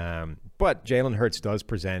spot. But Jalen Hurts does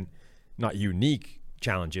present not unique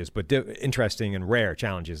challenges, but interesting and rare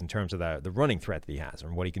challenges in terms of the running threat that he has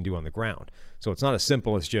and what he can do on the ground. So it's not as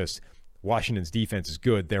simple as just Washington's defense is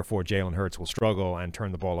good, therefore Jalen Hurts will struggle and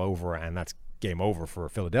turn the ball over, and that's game over for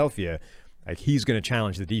Philadelphia. Like, he's going to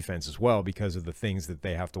challenge the defense as well because of the things that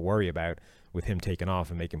they have to worry about with him taking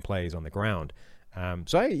off and making plays on the ground.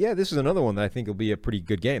 This is another one that I think will be a pretty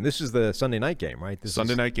good game. This is the Sunday night game, right?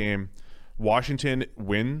 Sunday night game. Washington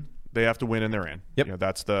win. They have to win and they're in. Yep.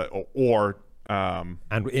 That's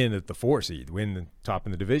and in at the 4 seed, win the top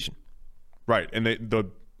in the division. Right, and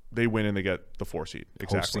they win and they get the 4 seed.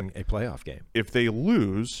 Exactly. Hosting a playoff game. If they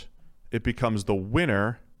lose, it becomes the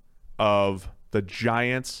winner of the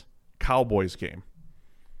Giants-Cowboys game.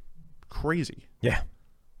 Crazy. Yeah.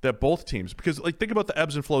 That both teams, because think about the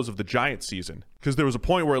ebbs and flows of the Giants season, because there was a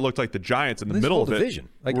point where it looked like the Giants in the middle of division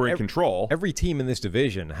were in control. Every team in this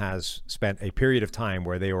division has spent a period of time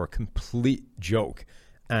where they were a complete joke,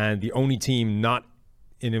 and the only team not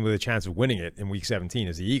in it with a chance of winning it in Week 17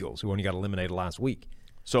 is the Eagles, who only got eliminated last week.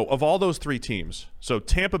 So of all those 3 teams, so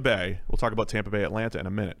Tampa Bay, we'll talk about Tampa Bay, Atlanta in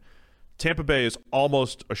a minute. Tampa Bay is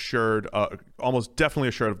almost definitely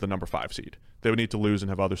assured of the number 5 seed. They would need to lose and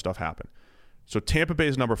have other stuff happen. So Tampa Bay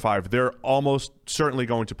is number 5. They're almost certainly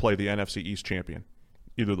going to play the NFC East champion,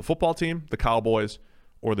 either the football team, the Cowboys,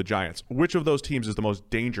 or the Giants. Which of those teams is the most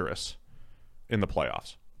dangerous in the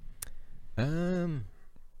playoffs?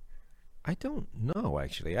 I don't know,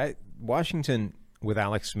 actually. Washington with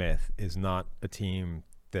Alex Smith is not a team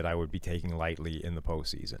that I would be taking lightly in the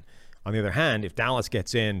postseason. On the other hand, if Dallas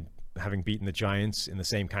gets in having beaten the Giants in the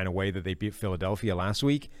same kind of way that they beat Philadelphia last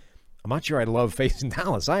week, I'm not sure I'd love facing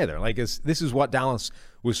Dallas either. Like, this is what Dallas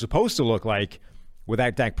was supposed to look like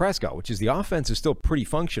without Dak Prescott, which is the offense is still pretty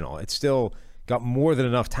functional. It's still got more than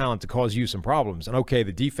enough talent to cause you some problems. And okay,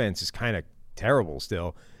 the defense is kind of terrible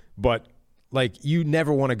still, but like, you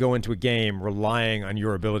never want to go into a game relying on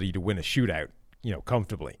your ability to win a shootout,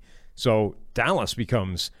 comfortably. So Dallas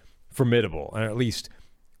becomes formidable, and at least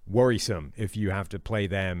worrisome if you have to play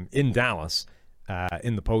them in Dallas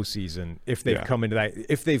in the postseason. If they've come into that,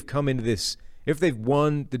 if they've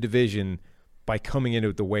won the division by coming into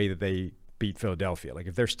it the way that they beat Philadelphia, like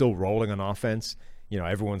if they're still rolling on offense,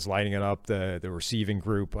 everyone's lighting it up, the receiving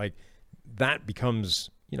group, like that becomes,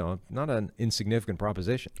 not an insignificant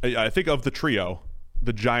proposition. I think of the trio,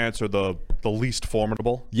 the Giants are the least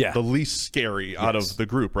formidable, the least scary out of the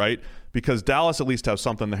group, right? Because Dallas at least has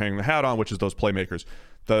something to hang the hat on, which is those playmakers.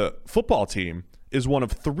 The football team is one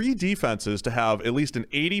of 3 defenses to have at least an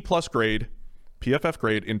 80-plus grade, PFF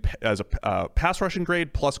grade, as a pass rushing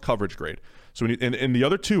grade plus coverage grade. So and the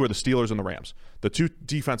other 2 are the Steelers and the Rams, the 2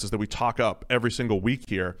 defenses that we talk up every single week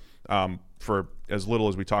here for as little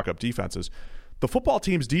as we talk up defenses. The football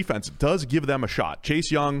team's defense does give them a shot.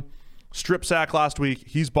 Chase Young, strip sack last week.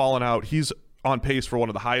 He's balling out. He's on pace for one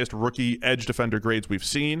of the highest rookie edge defender grades we've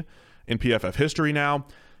seen in PFF history now.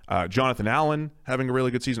 Jonathan Allen having a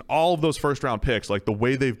really good season. All of those first-round picks, like the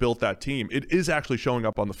way they've built that team, it is actually showing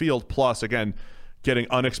up on the field. Plus, again, getting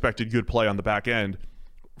unexpected good play on the back end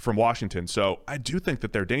from Washington. So I do think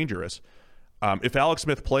that they're dangerous. If Alex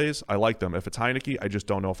Smith plays, I like them. If it's Heineke, I just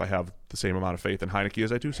don't know if I have the same amount of faith in Heineke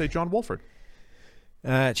as I do, say, John Wolford.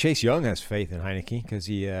 Chase Young has faith in Heineke because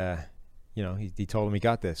he told him he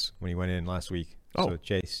got this when he went in last week. Oh. So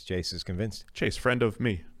Chase is convinced. Chase, friend of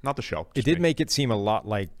me, not the show. It did make it seem a lot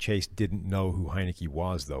like Chase didn't know who Heineke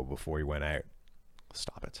was, though, before he went out.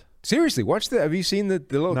 Stop it. Seriously, have you seen the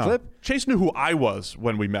little clip? Chase knew who I was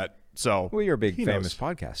when we met. So well, you're a big famous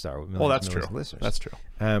podcast star with millions, that's true. Listeners. That's true.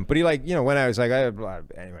 But he when I was like,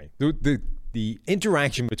 anyway, the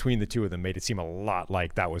interaction between the 2 of them made it seem a lot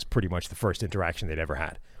like that was pretty much the first interaction they'd ever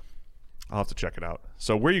had. I'll have to check it out.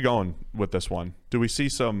 So where are you going with this one? Do we see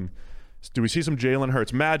some Jalen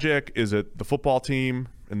Hurts magic? Is it the football team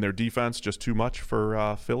and their defense just too much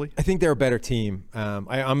for Philly? I think they're a better team.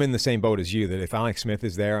 I'm in the same boat as you, that if Alex Smith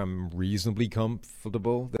is there, I'm reasonably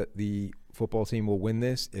comfortable that the football team will win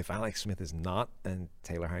this. If Alex Smith is not and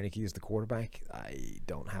Taylor Heineke is the quarterback, I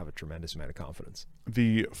don't have a tremendous amount of confidence.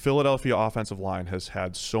 The Philadelphia offensive line has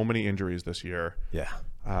had so many injuries this year. Yeah.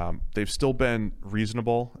 They've still been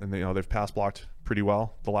reasonable, and they've pass blocked pretty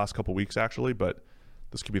well the last couple weeks, actually, but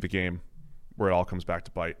this could be the game where it all comes back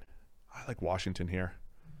to bite. I like Washington here.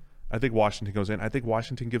 I think Washington goes in. I think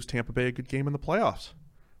Washington gives Tampa Bay a good game in the playoffs,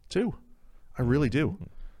 too. I really do.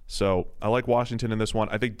 So I like Washington in this one.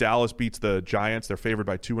 I think Dallas beats the Giants. They're favored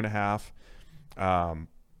by 2.5.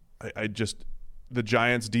 The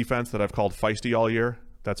Giants defense that I've called feisty all year,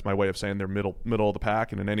 that's my way of saying they're middle of the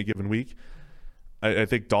pack, and in any given week, I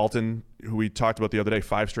think Dalton, who we talked about the other day,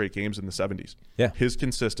 5 straight games in the 70s. Yeah. His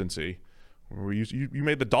consistency. You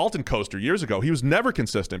made the Dalton coaster years ago. He was never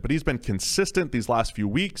consistent, but he's been consistent these last few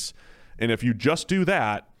weeks. And if you just do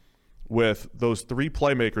that with those 3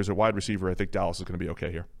 playmakers at wide receiver, I think Dallas is going to be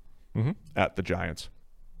okay here at the Giants.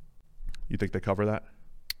 You think they cover that?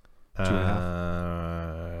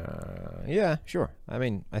 2.5? Yeah, sure. I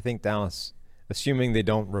mean, I think Dallas, assuming they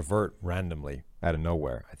don't revert randomly out of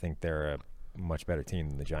nowhere, I think they're a much better team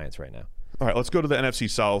than the Giants right now. All right, let's go to the NFC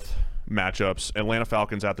South matchups. Atlanta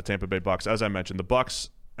Falcons at the Tampa Bay Bucks. As I mentioned, the Bucks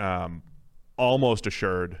almost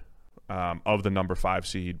assured of the number 5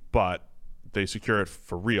 seed, but they secure it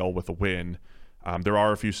for real with a win. There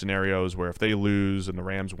are a few scenarios where if they lose and the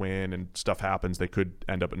Rams win and stuff happens, they could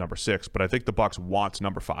end up at number 6. But I think the Bucks want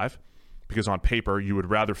number 5 because on paper you would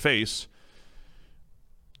rather face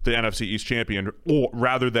the NFC East champion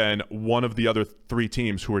rather than one of the other 3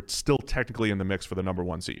 teams who are still technically in the mix for the number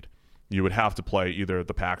 1 seed. You would have to play either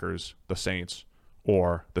the Packers, the Saints,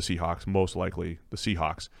 or the Seahawks, most likely the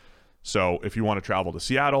Seahawks. So if you want to travel to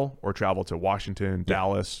Seattle or travel to Washington,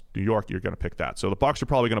 Dallas, New York, you're going to pick that. So the Bucs are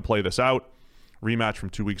probably going to play this out. Rematch from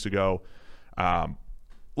 2 weeks ago.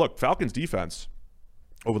 Look, Falcons defense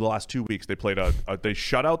over the last 2 weeks, they played they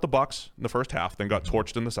shut out the Bucs in the first half, then got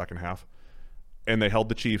torched in the second half, and they held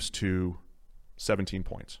the Chiefs to 17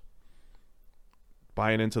 points.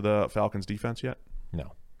 Buying into the Falcons defense yet?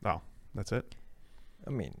 No. No, that's it. I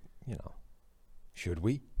mean, should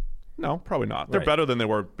we? No, probably not. They're Right. better than they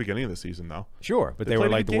were beginning of the season, though. Sure, but They they were played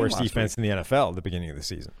a like good the game worst last defense in the NFL at the beginning of the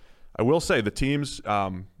season. I will say the teams,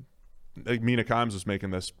 like Mina Kimes was making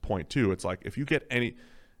this point too. It's like if you get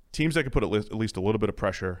teams that can put at least a little bit of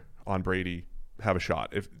pressure on Brady have a shot.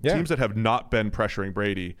 If teams that have not been pressuring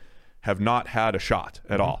Brady have not had a shot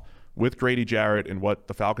at all. With Grady Jarrett and what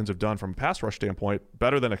the Falcons have done from a pass rush standpoint,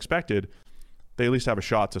 better than expected, they at least have a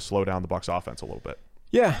shot to slow down the Bucs offense a little bit.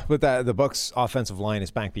 Yeah, but the Bucs offensive line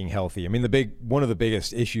is back being healthy. I mean, one of the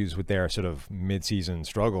biggest issues with their sort of midseason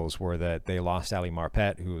struggles were that they lost Ali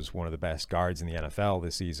Marpet, who was one of the best guards in the NFL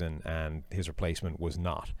this season, and his replacement was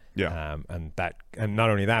not. Yeah. And not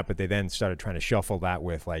only that, but they then started trying to shuffle that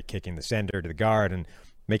with like kicking the center to the guard and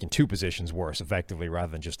making two positions worse effectively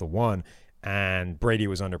rather than just the one. And Brady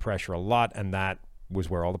was under pressure a lot, and that was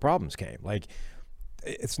where all the problems came. Like,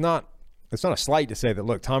 it's not a slight to say that,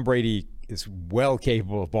 look, Tom Brady is well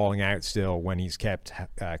capable of balling out still when he's kept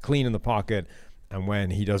clean in the pocket and when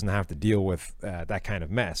he doesn't have to deal with that kind of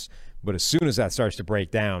mess. But as soon as that starts to break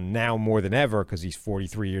down, now more than ever, because he's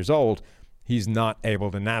 43 years old, he's not able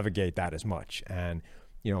to navigate that as much. And,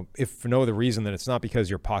 if for no other reason than it's not because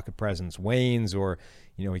your pocket presence wanes or,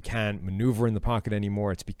 he can't maneuver in the pocket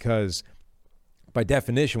anymore, it's because by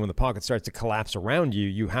definition, when the pocket starts to collapse around you,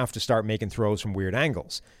 you have to start making throws from weird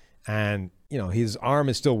angles. And, his arm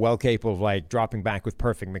is still well capable of like dropping back with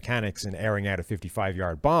perfect mechanics and airing out a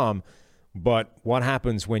 55-yard bomb. But what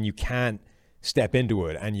happens when you can't step into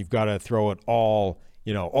it and you've got to throw it all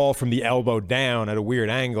from the elbow down at a weird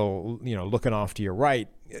angle, looking off to your right?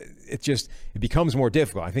 It becomes more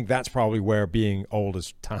difficult. I think that's probably where being old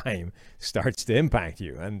as time starts to impact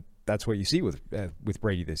you. And that's what you see with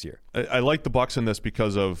Brady this year. I like the Bucs in this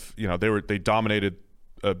because of, they dominated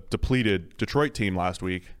a depleted Detroit team last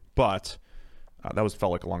week, but that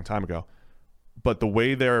felt like a long time ago. But the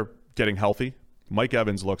way they're getting healthy, Mike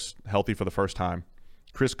Evans looks healthy for the first time.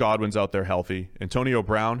 Chris Godwin's out there healthy. Antonio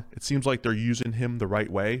Brown, it seems like they're using him the right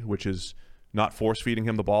way, which is not force-feeding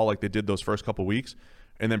him the ball like they did those first couple weeks.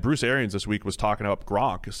 And then Bruce Arians this week was talking up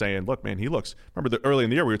Gronk, saying, look, man, he looks – remember early in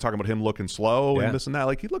the year we were talking about him looking slow and this and that.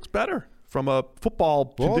 Like, he looks better from a football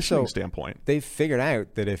conditioning standpoint. They've figured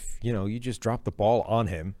out that if, you just drop the ball on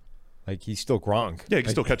him, like, he's still Gronk. Yeah, he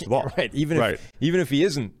can still catch the ball. Right. Even if he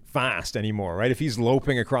isn't fast anymore, right? If he's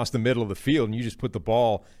loping across the middle of the field and you just put the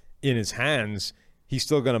ball in his hands, he's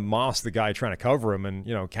still going to moss the guy trying to cover him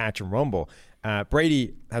and, catch and rumble.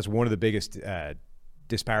 Brady has one of the biggest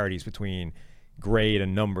disparities between grade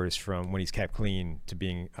and numbers from when he's kept clean to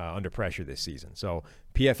being under pressure this season. So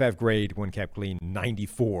PFF grade when kept clean,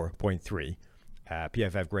 94.3.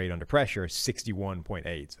 PFF grade under pressure,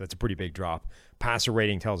 61.8. So that's a pretty big drop. Passer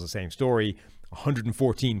rating tells the same story,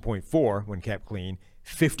 114.4 when kept clean,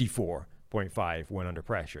 54.5 when under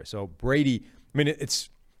pressure. So Brady, I mean, it's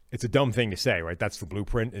a dumb thing to say, right? That's the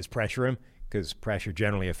blueprint, is pressure him, because pressure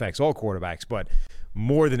generally affects all quarterbacks. But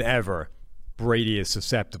more than ever, Brady is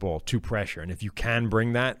susceptible to pressure. And if you can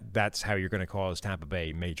bring that, that's how you're going to cause Tampa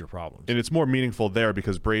Bay major problems. And it's more meaningful there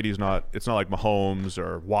because Brady's not – it's not like Mahomes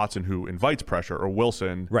or Watson who invites pressure, or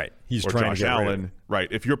Wilson. Right. He's or trying Josh to get Allen. Right.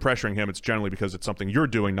 If you're pressuring him, it's generally because it's something you're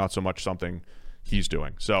doing, not so much something he's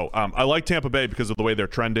doing. So I like Tampa Bay because of the way they're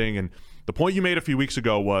trending. And the point you made a few weeks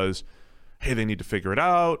ago was, hey, they need to figure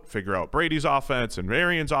out Brady's offense and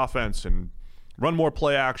Arians' offense and run more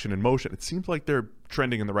play action and motion. It seems like they're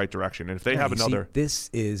trending in the right direction. And if they have another... See,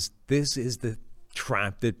 this is the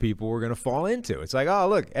trap that people were going to fall into. It's like, oh,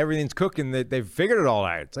 look, everything's cooking. They've figured it all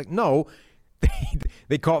out. It's like, no,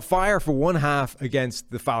 they caught fire for one half against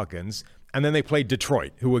the Falcons, and then they played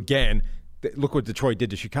Detroit, who, again, look what Detroit did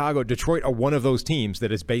to Chicago. Detroit are one of those teams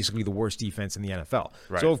that is basically the worst defense in the NFL.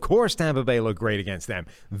 Right. So, of course, Tampa Bay looked great against them.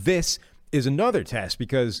 This is another test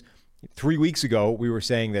because 3 weeks ago, we were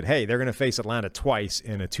saying that, hey, they're going to face Atlanta twice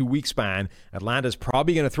in a 2-week span. Atlanta's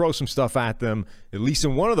probably going to throw some stuff at them, at least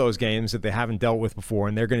in one of those games that they haven't dealt with before,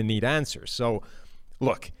 and they're going to need answers. So,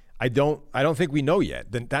 look, I don't think we know yet.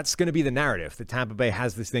 That's going to be the narrative, that Tampa Bay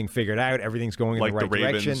has this thing figured out. Everything's going in the right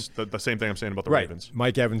direction. The same thing I'm saying about the Ravens.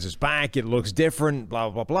 Mike Evans is back. It looks different, blah,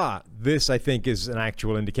 blah, blah. This, I think, is an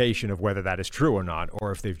actual indication of whether that is true or not,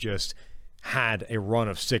 or if they've just had a run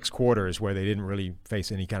of 6 quarters where they didn't really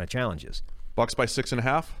face any kind of challenges. Bucs by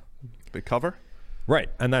 6.5. They cover. Right.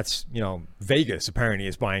 And that's, Vegas apparently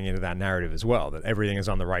is buying into that narrative as well, that everything is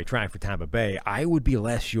on the right track for Tampa Bay. I would be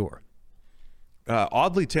less sure.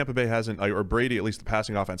 Oddly, Tampa Bay hasn't, or Brady, at least the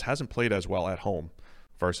passing offense, hasn't played as well at home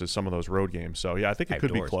versus some of those road games. So, yeah, I think it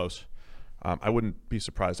could be close. I wouldn't be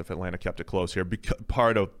surprised if Atlanta kept it close here,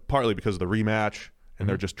 partly because of the rematch, and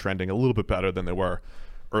they're just trending a little bit better than they were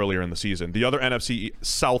earlier in the season. The other NFC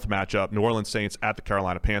South matchup, New Orleans Saints at the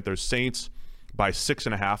Carolina Panthers. Saints by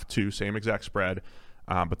 6.5, too, same exact spread,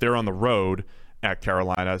 but they're on the road at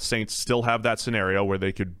Carolina. Saints still have that scenario where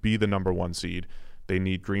they could be the number 1 seed. they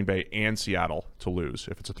need Green Bay and Seattle to lose.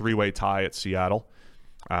 If it's a 3-way tie at Seattle,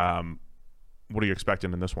 what are you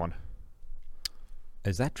expecting in this one?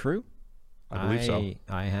 Is that true? I believe so.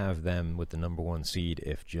 I have them with the number 1 seed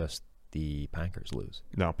if just the Packers lose.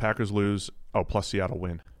 No, Packers lose. Oh, plus Seattle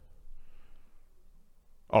win.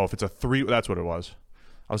 Oh, if it's a 3, that's what it was.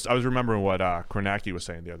 I was remembering what Kornacki was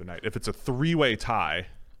saying the other night. If it's a 3-way tie,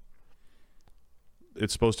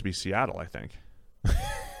 it's supposed to be Seattle, I think.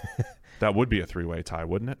 That would be a 3-way tie,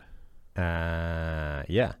 wouldn't it?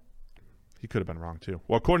 Yeah. He could have been wrong, too.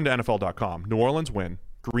 Well, according to NFL.com, New Orleans win,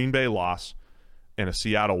 Green Bay loss, and a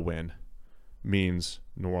Seattle win means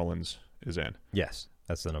New Orleans is in. Yes,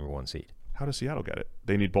 that's the number 1 seed. How does Seattle get it?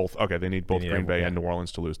 They need both. Okay, they need both Green Bay and New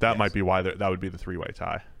Orleans to lose. That might be why that would be the 3-way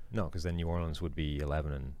tie. No, because then New Orleans would be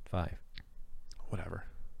 11-5. Whatever.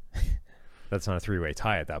 That's not a 3-way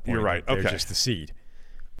tie at that point. You're right. They're okay. just the seed.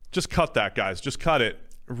 Just cut that, guys. Just cut it.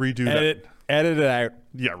 Redo Edit it out.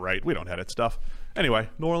 Yeah, right. We don't edit stuff. Anyway,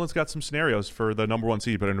 New Orleans got some scenarios for the number 1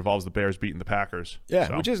 seed, but it involves the Bears beating the Packers. Yeah,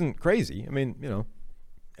 so. Which isn't crazy. I mean,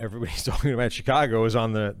 everybody's talking about Chicago is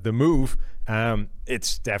on the move.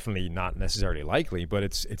 It's definitely not necessarily likely, but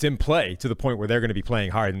it's in play to the point where they're going to be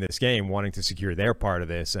playing hard in this game, wanting to secure their part of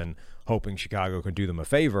this and hoping Chicago can do them a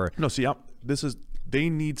favor. No, see, they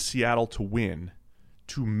need Seattle to win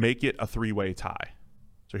to make it a 3-way tie.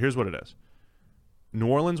 So here's what it is. New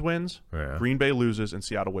Orleans wins, Green Bay loses, and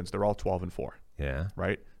Seattle wins. They're all 12-4. Yeah.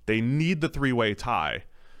 Right? They need the 3-way tie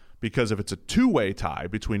because if it's a 2-way tie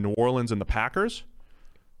between New Orleans and the Packers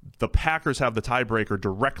have the tiebreaker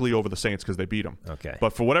directly over the Saints because they beat them. Okay.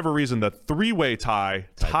 But for whatever reason, the 3-way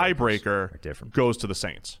tiebreaker goes to the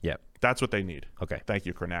Saints. Yep. That's what they need. Okay. Thank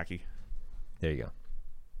you, Kornacki. There you go.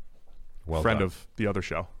 Well Friend done. of the other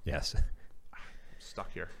show. Yes.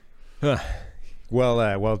 Stuck here.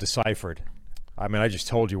 Well deciphered. I mean, I just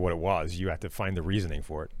told you what it was. You have to find the reasoning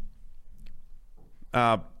for it.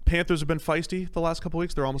 Panthers have been feisty the last couple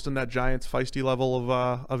weeks. They're almost in that Giants feisty level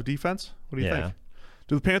of defense. What do you think?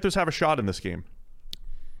 Do the Panthers have a shot in this game?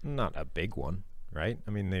 Not a big one, right?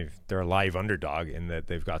 I mean, they're a live underdog in that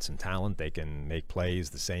they've got some talent. They can make plays.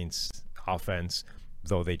 The Saints' offense,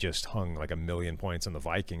 though they just hung like 1,000,000 points on the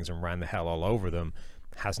Vikings and ran the hell all over them,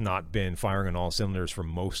 has not been firing on all cylinders for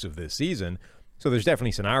most of this season. So there's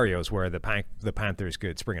definitely scenarios where the Panthers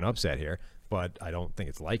could spring an upset here, but I don't think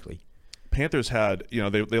it's likely. Panthers had,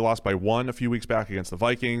 they lost by 1 a few weeks back against the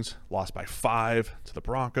Vikings, lost by 5 to the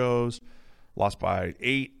Broncos, lost by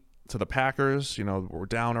 8 to the Packers. Were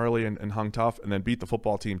down early and hung tough, and then beat the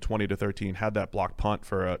football team 20-13. Had that blocked punt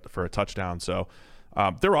for a touchdown. So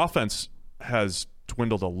their offense has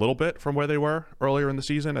dwindled a little bit from where they were earlier in the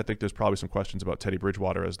season. I think there's probably some questions about Teddy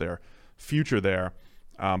Bridgewater as their future there.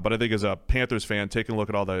 But I think as a Panthers fan, taking a look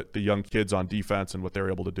at all the young kids on defense and what they're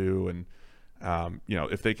able to do, and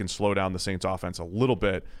if they can slow down the Saints offense a little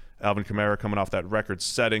bit. Alvin Kamara coming off that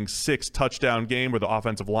record-setting 6-touchdown game where the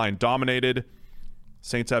offensive line dominated.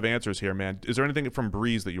 Saints have answers here, man. Is there anything from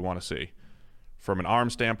Breeze that you want to see? From an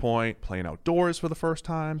arm standpoint, playing outdoors for the first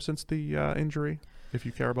time since the injury, if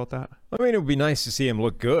you care about that? I mean, it would be nice to see him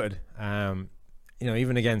look good.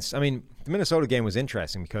 Even against – the Minnesota game was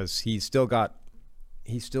interesting because he's still got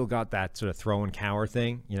that sort of throw and cower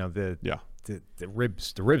thing. The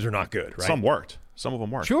ribs are not good, right? Some worked. Some of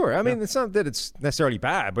them worked. Sure. I mean, it's not that it's necessarily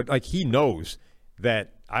bad, but he knows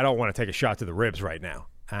that I don't want to take a shot to the ribs right now.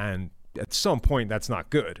 And at some point, that's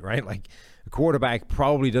not good, right? Like a quarterback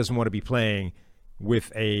probably doesn't want to be playing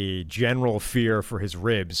with a general fear for his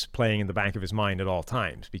ribs playing in the back of his mind at all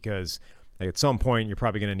times, because at some point you're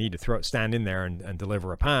probably going to need to stand in there and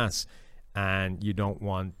deliver a pass. And you don't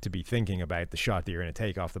want to be thinking about the shot that you're going to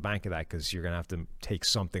take off the back of that because you're going to have to take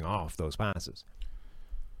something off those passes.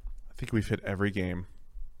 I think we've hit every game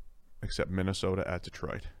except Minnesota at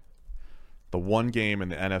Detroit. The one game in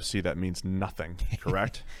the NFC that means nothing,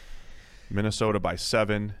 correct? Minnesota by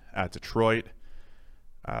 7 at Detroit.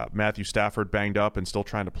 Matthew Stafford banged up and still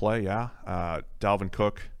trying to play, yeah. Dalvin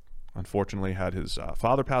Cook, unfortunately, had his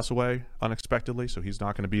father pass away unexpectedly, so he's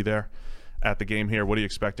not going to be there at the game here. What are you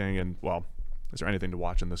expecting? And, is there anything to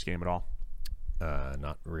watch in this game at all?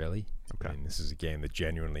 Not really. Okay. I mean, this is a game that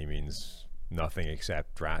genuinely means nothing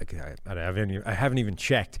except draft. I haven't even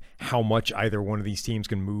checked how much either one of these teams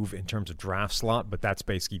can move in terms of draft slot, but that's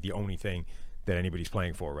basically the only thing that anybody's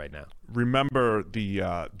playing for right now. Remember,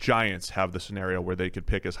 the Giants have the scenario where they could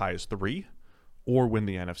pick as high as 3 or win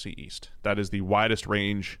the NFC East. That is the widest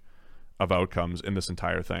range of outcomes in this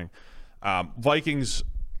entire thing. Vikings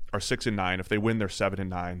are 6-9. If they win, they're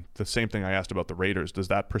 7-9. The same thing I asked about the Raiders. Does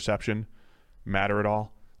that perception matter at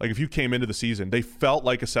all? Like if you came into the season, they felt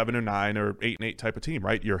like a 7-9 or 8-8 type of team,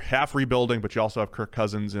 right? You're half rebuilding, but you also have Kirk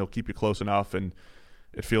Cousins, and he'll keep you close enough, and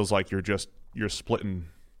it feels like you're splitting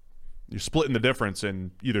the difference in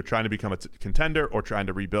either trying to become a contender or trying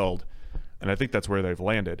to rebuild. And I think that's where they've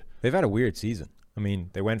landed. They've had a weird season. I mean,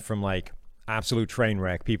 they went from like absolute train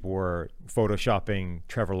wreck. People were photoshopping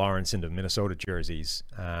Trevor Lawrence into Minnesota jerseys.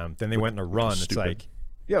 Then they went on a run. It's like,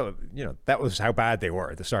 that was how bad they were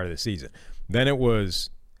at the start of the season. Then it was,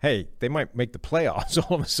 hey, they might make the playoffs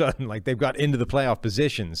all of a sudden. Like they've got into the playoff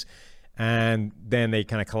positions, and then they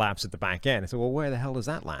kind of collapse at the back end. I said, well, where the hell does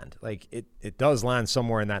that land? Like it does land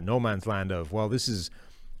somewhere in that no man's land of, well, it's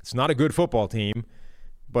not a good football team,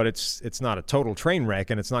 but it's not a total train wreck,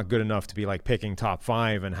 and it's not good enough to be like picking top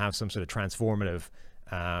 5 and have some sort of transformative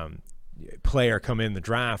player come in the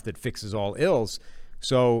draft that fixes all ills.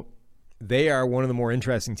 So they are one of the more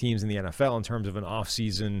interesting teams in the NFL in terms of an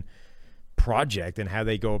off-season project and how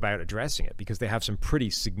they go about addressing it, because they have some pretty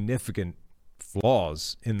significant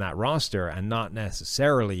flaws in that roster and not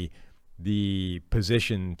necessarily the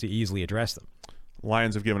position to easily address them.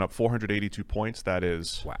 Lions have given up 482 points. That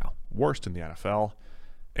is worst in the NFL,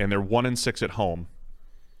 and they're 1-6 at home.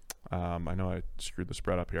 I know I screwed the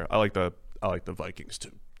spread up here. I like the Vikings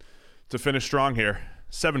to finish strong here.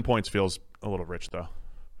 7 points feels a little rich though.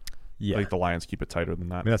 Yeah. I think the Lions keep it tighter than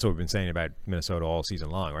that. I mean, that's what we've been saying about Minnesota all season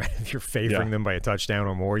long, right? If you're favoring them by a touchdown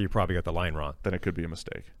or more, you probably got the line wrong. Then it could be a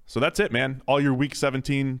mistake. So that's it, man. All your Week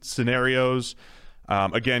 17 scenarios.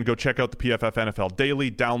 Again, go check out the PFF NFL Daily.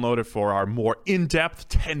 Download it for our more in-depth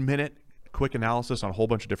 10-minute quick analysis on a whole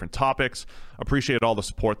bunch of different topics. Appreciate all the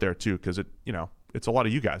support there too, because it's a lot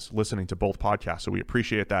of you guys listening to both podcasts. So we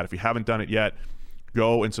appreciate that. If you haven't done it yet,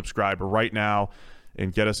 go and subscribe right now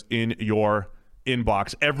and get us in your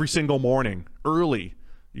inbox every single morning early.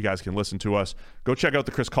 You guys can listen to us. Go check out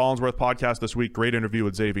the Chris Collinsworth podcast this week. Great interview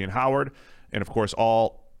with Xavier Howard. And of course,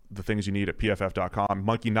 all the things you need at pff.com.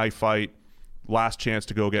 Monkey Knife Fight. Last chance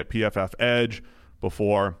to go get PFF Edge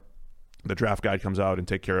before the draft guide comes out and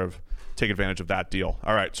take advantage of that deal.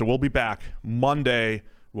 All right, so we'll be back Monday.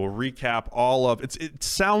 We'll recap all of it.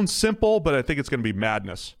 Sounds simple, but I think it's going to be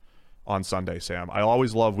madness on Sunday, Sam. I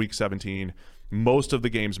always love Week 17. Most of the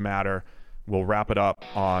games matter. We'll wrap it up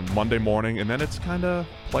on Monday morning, and then it's kind of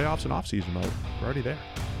playoffs and off-season mode. We're already there.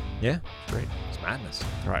 Yeah. It's great. It's madness.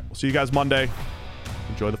 All right, we'll see you guys Monday.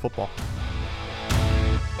 Enjoy the football.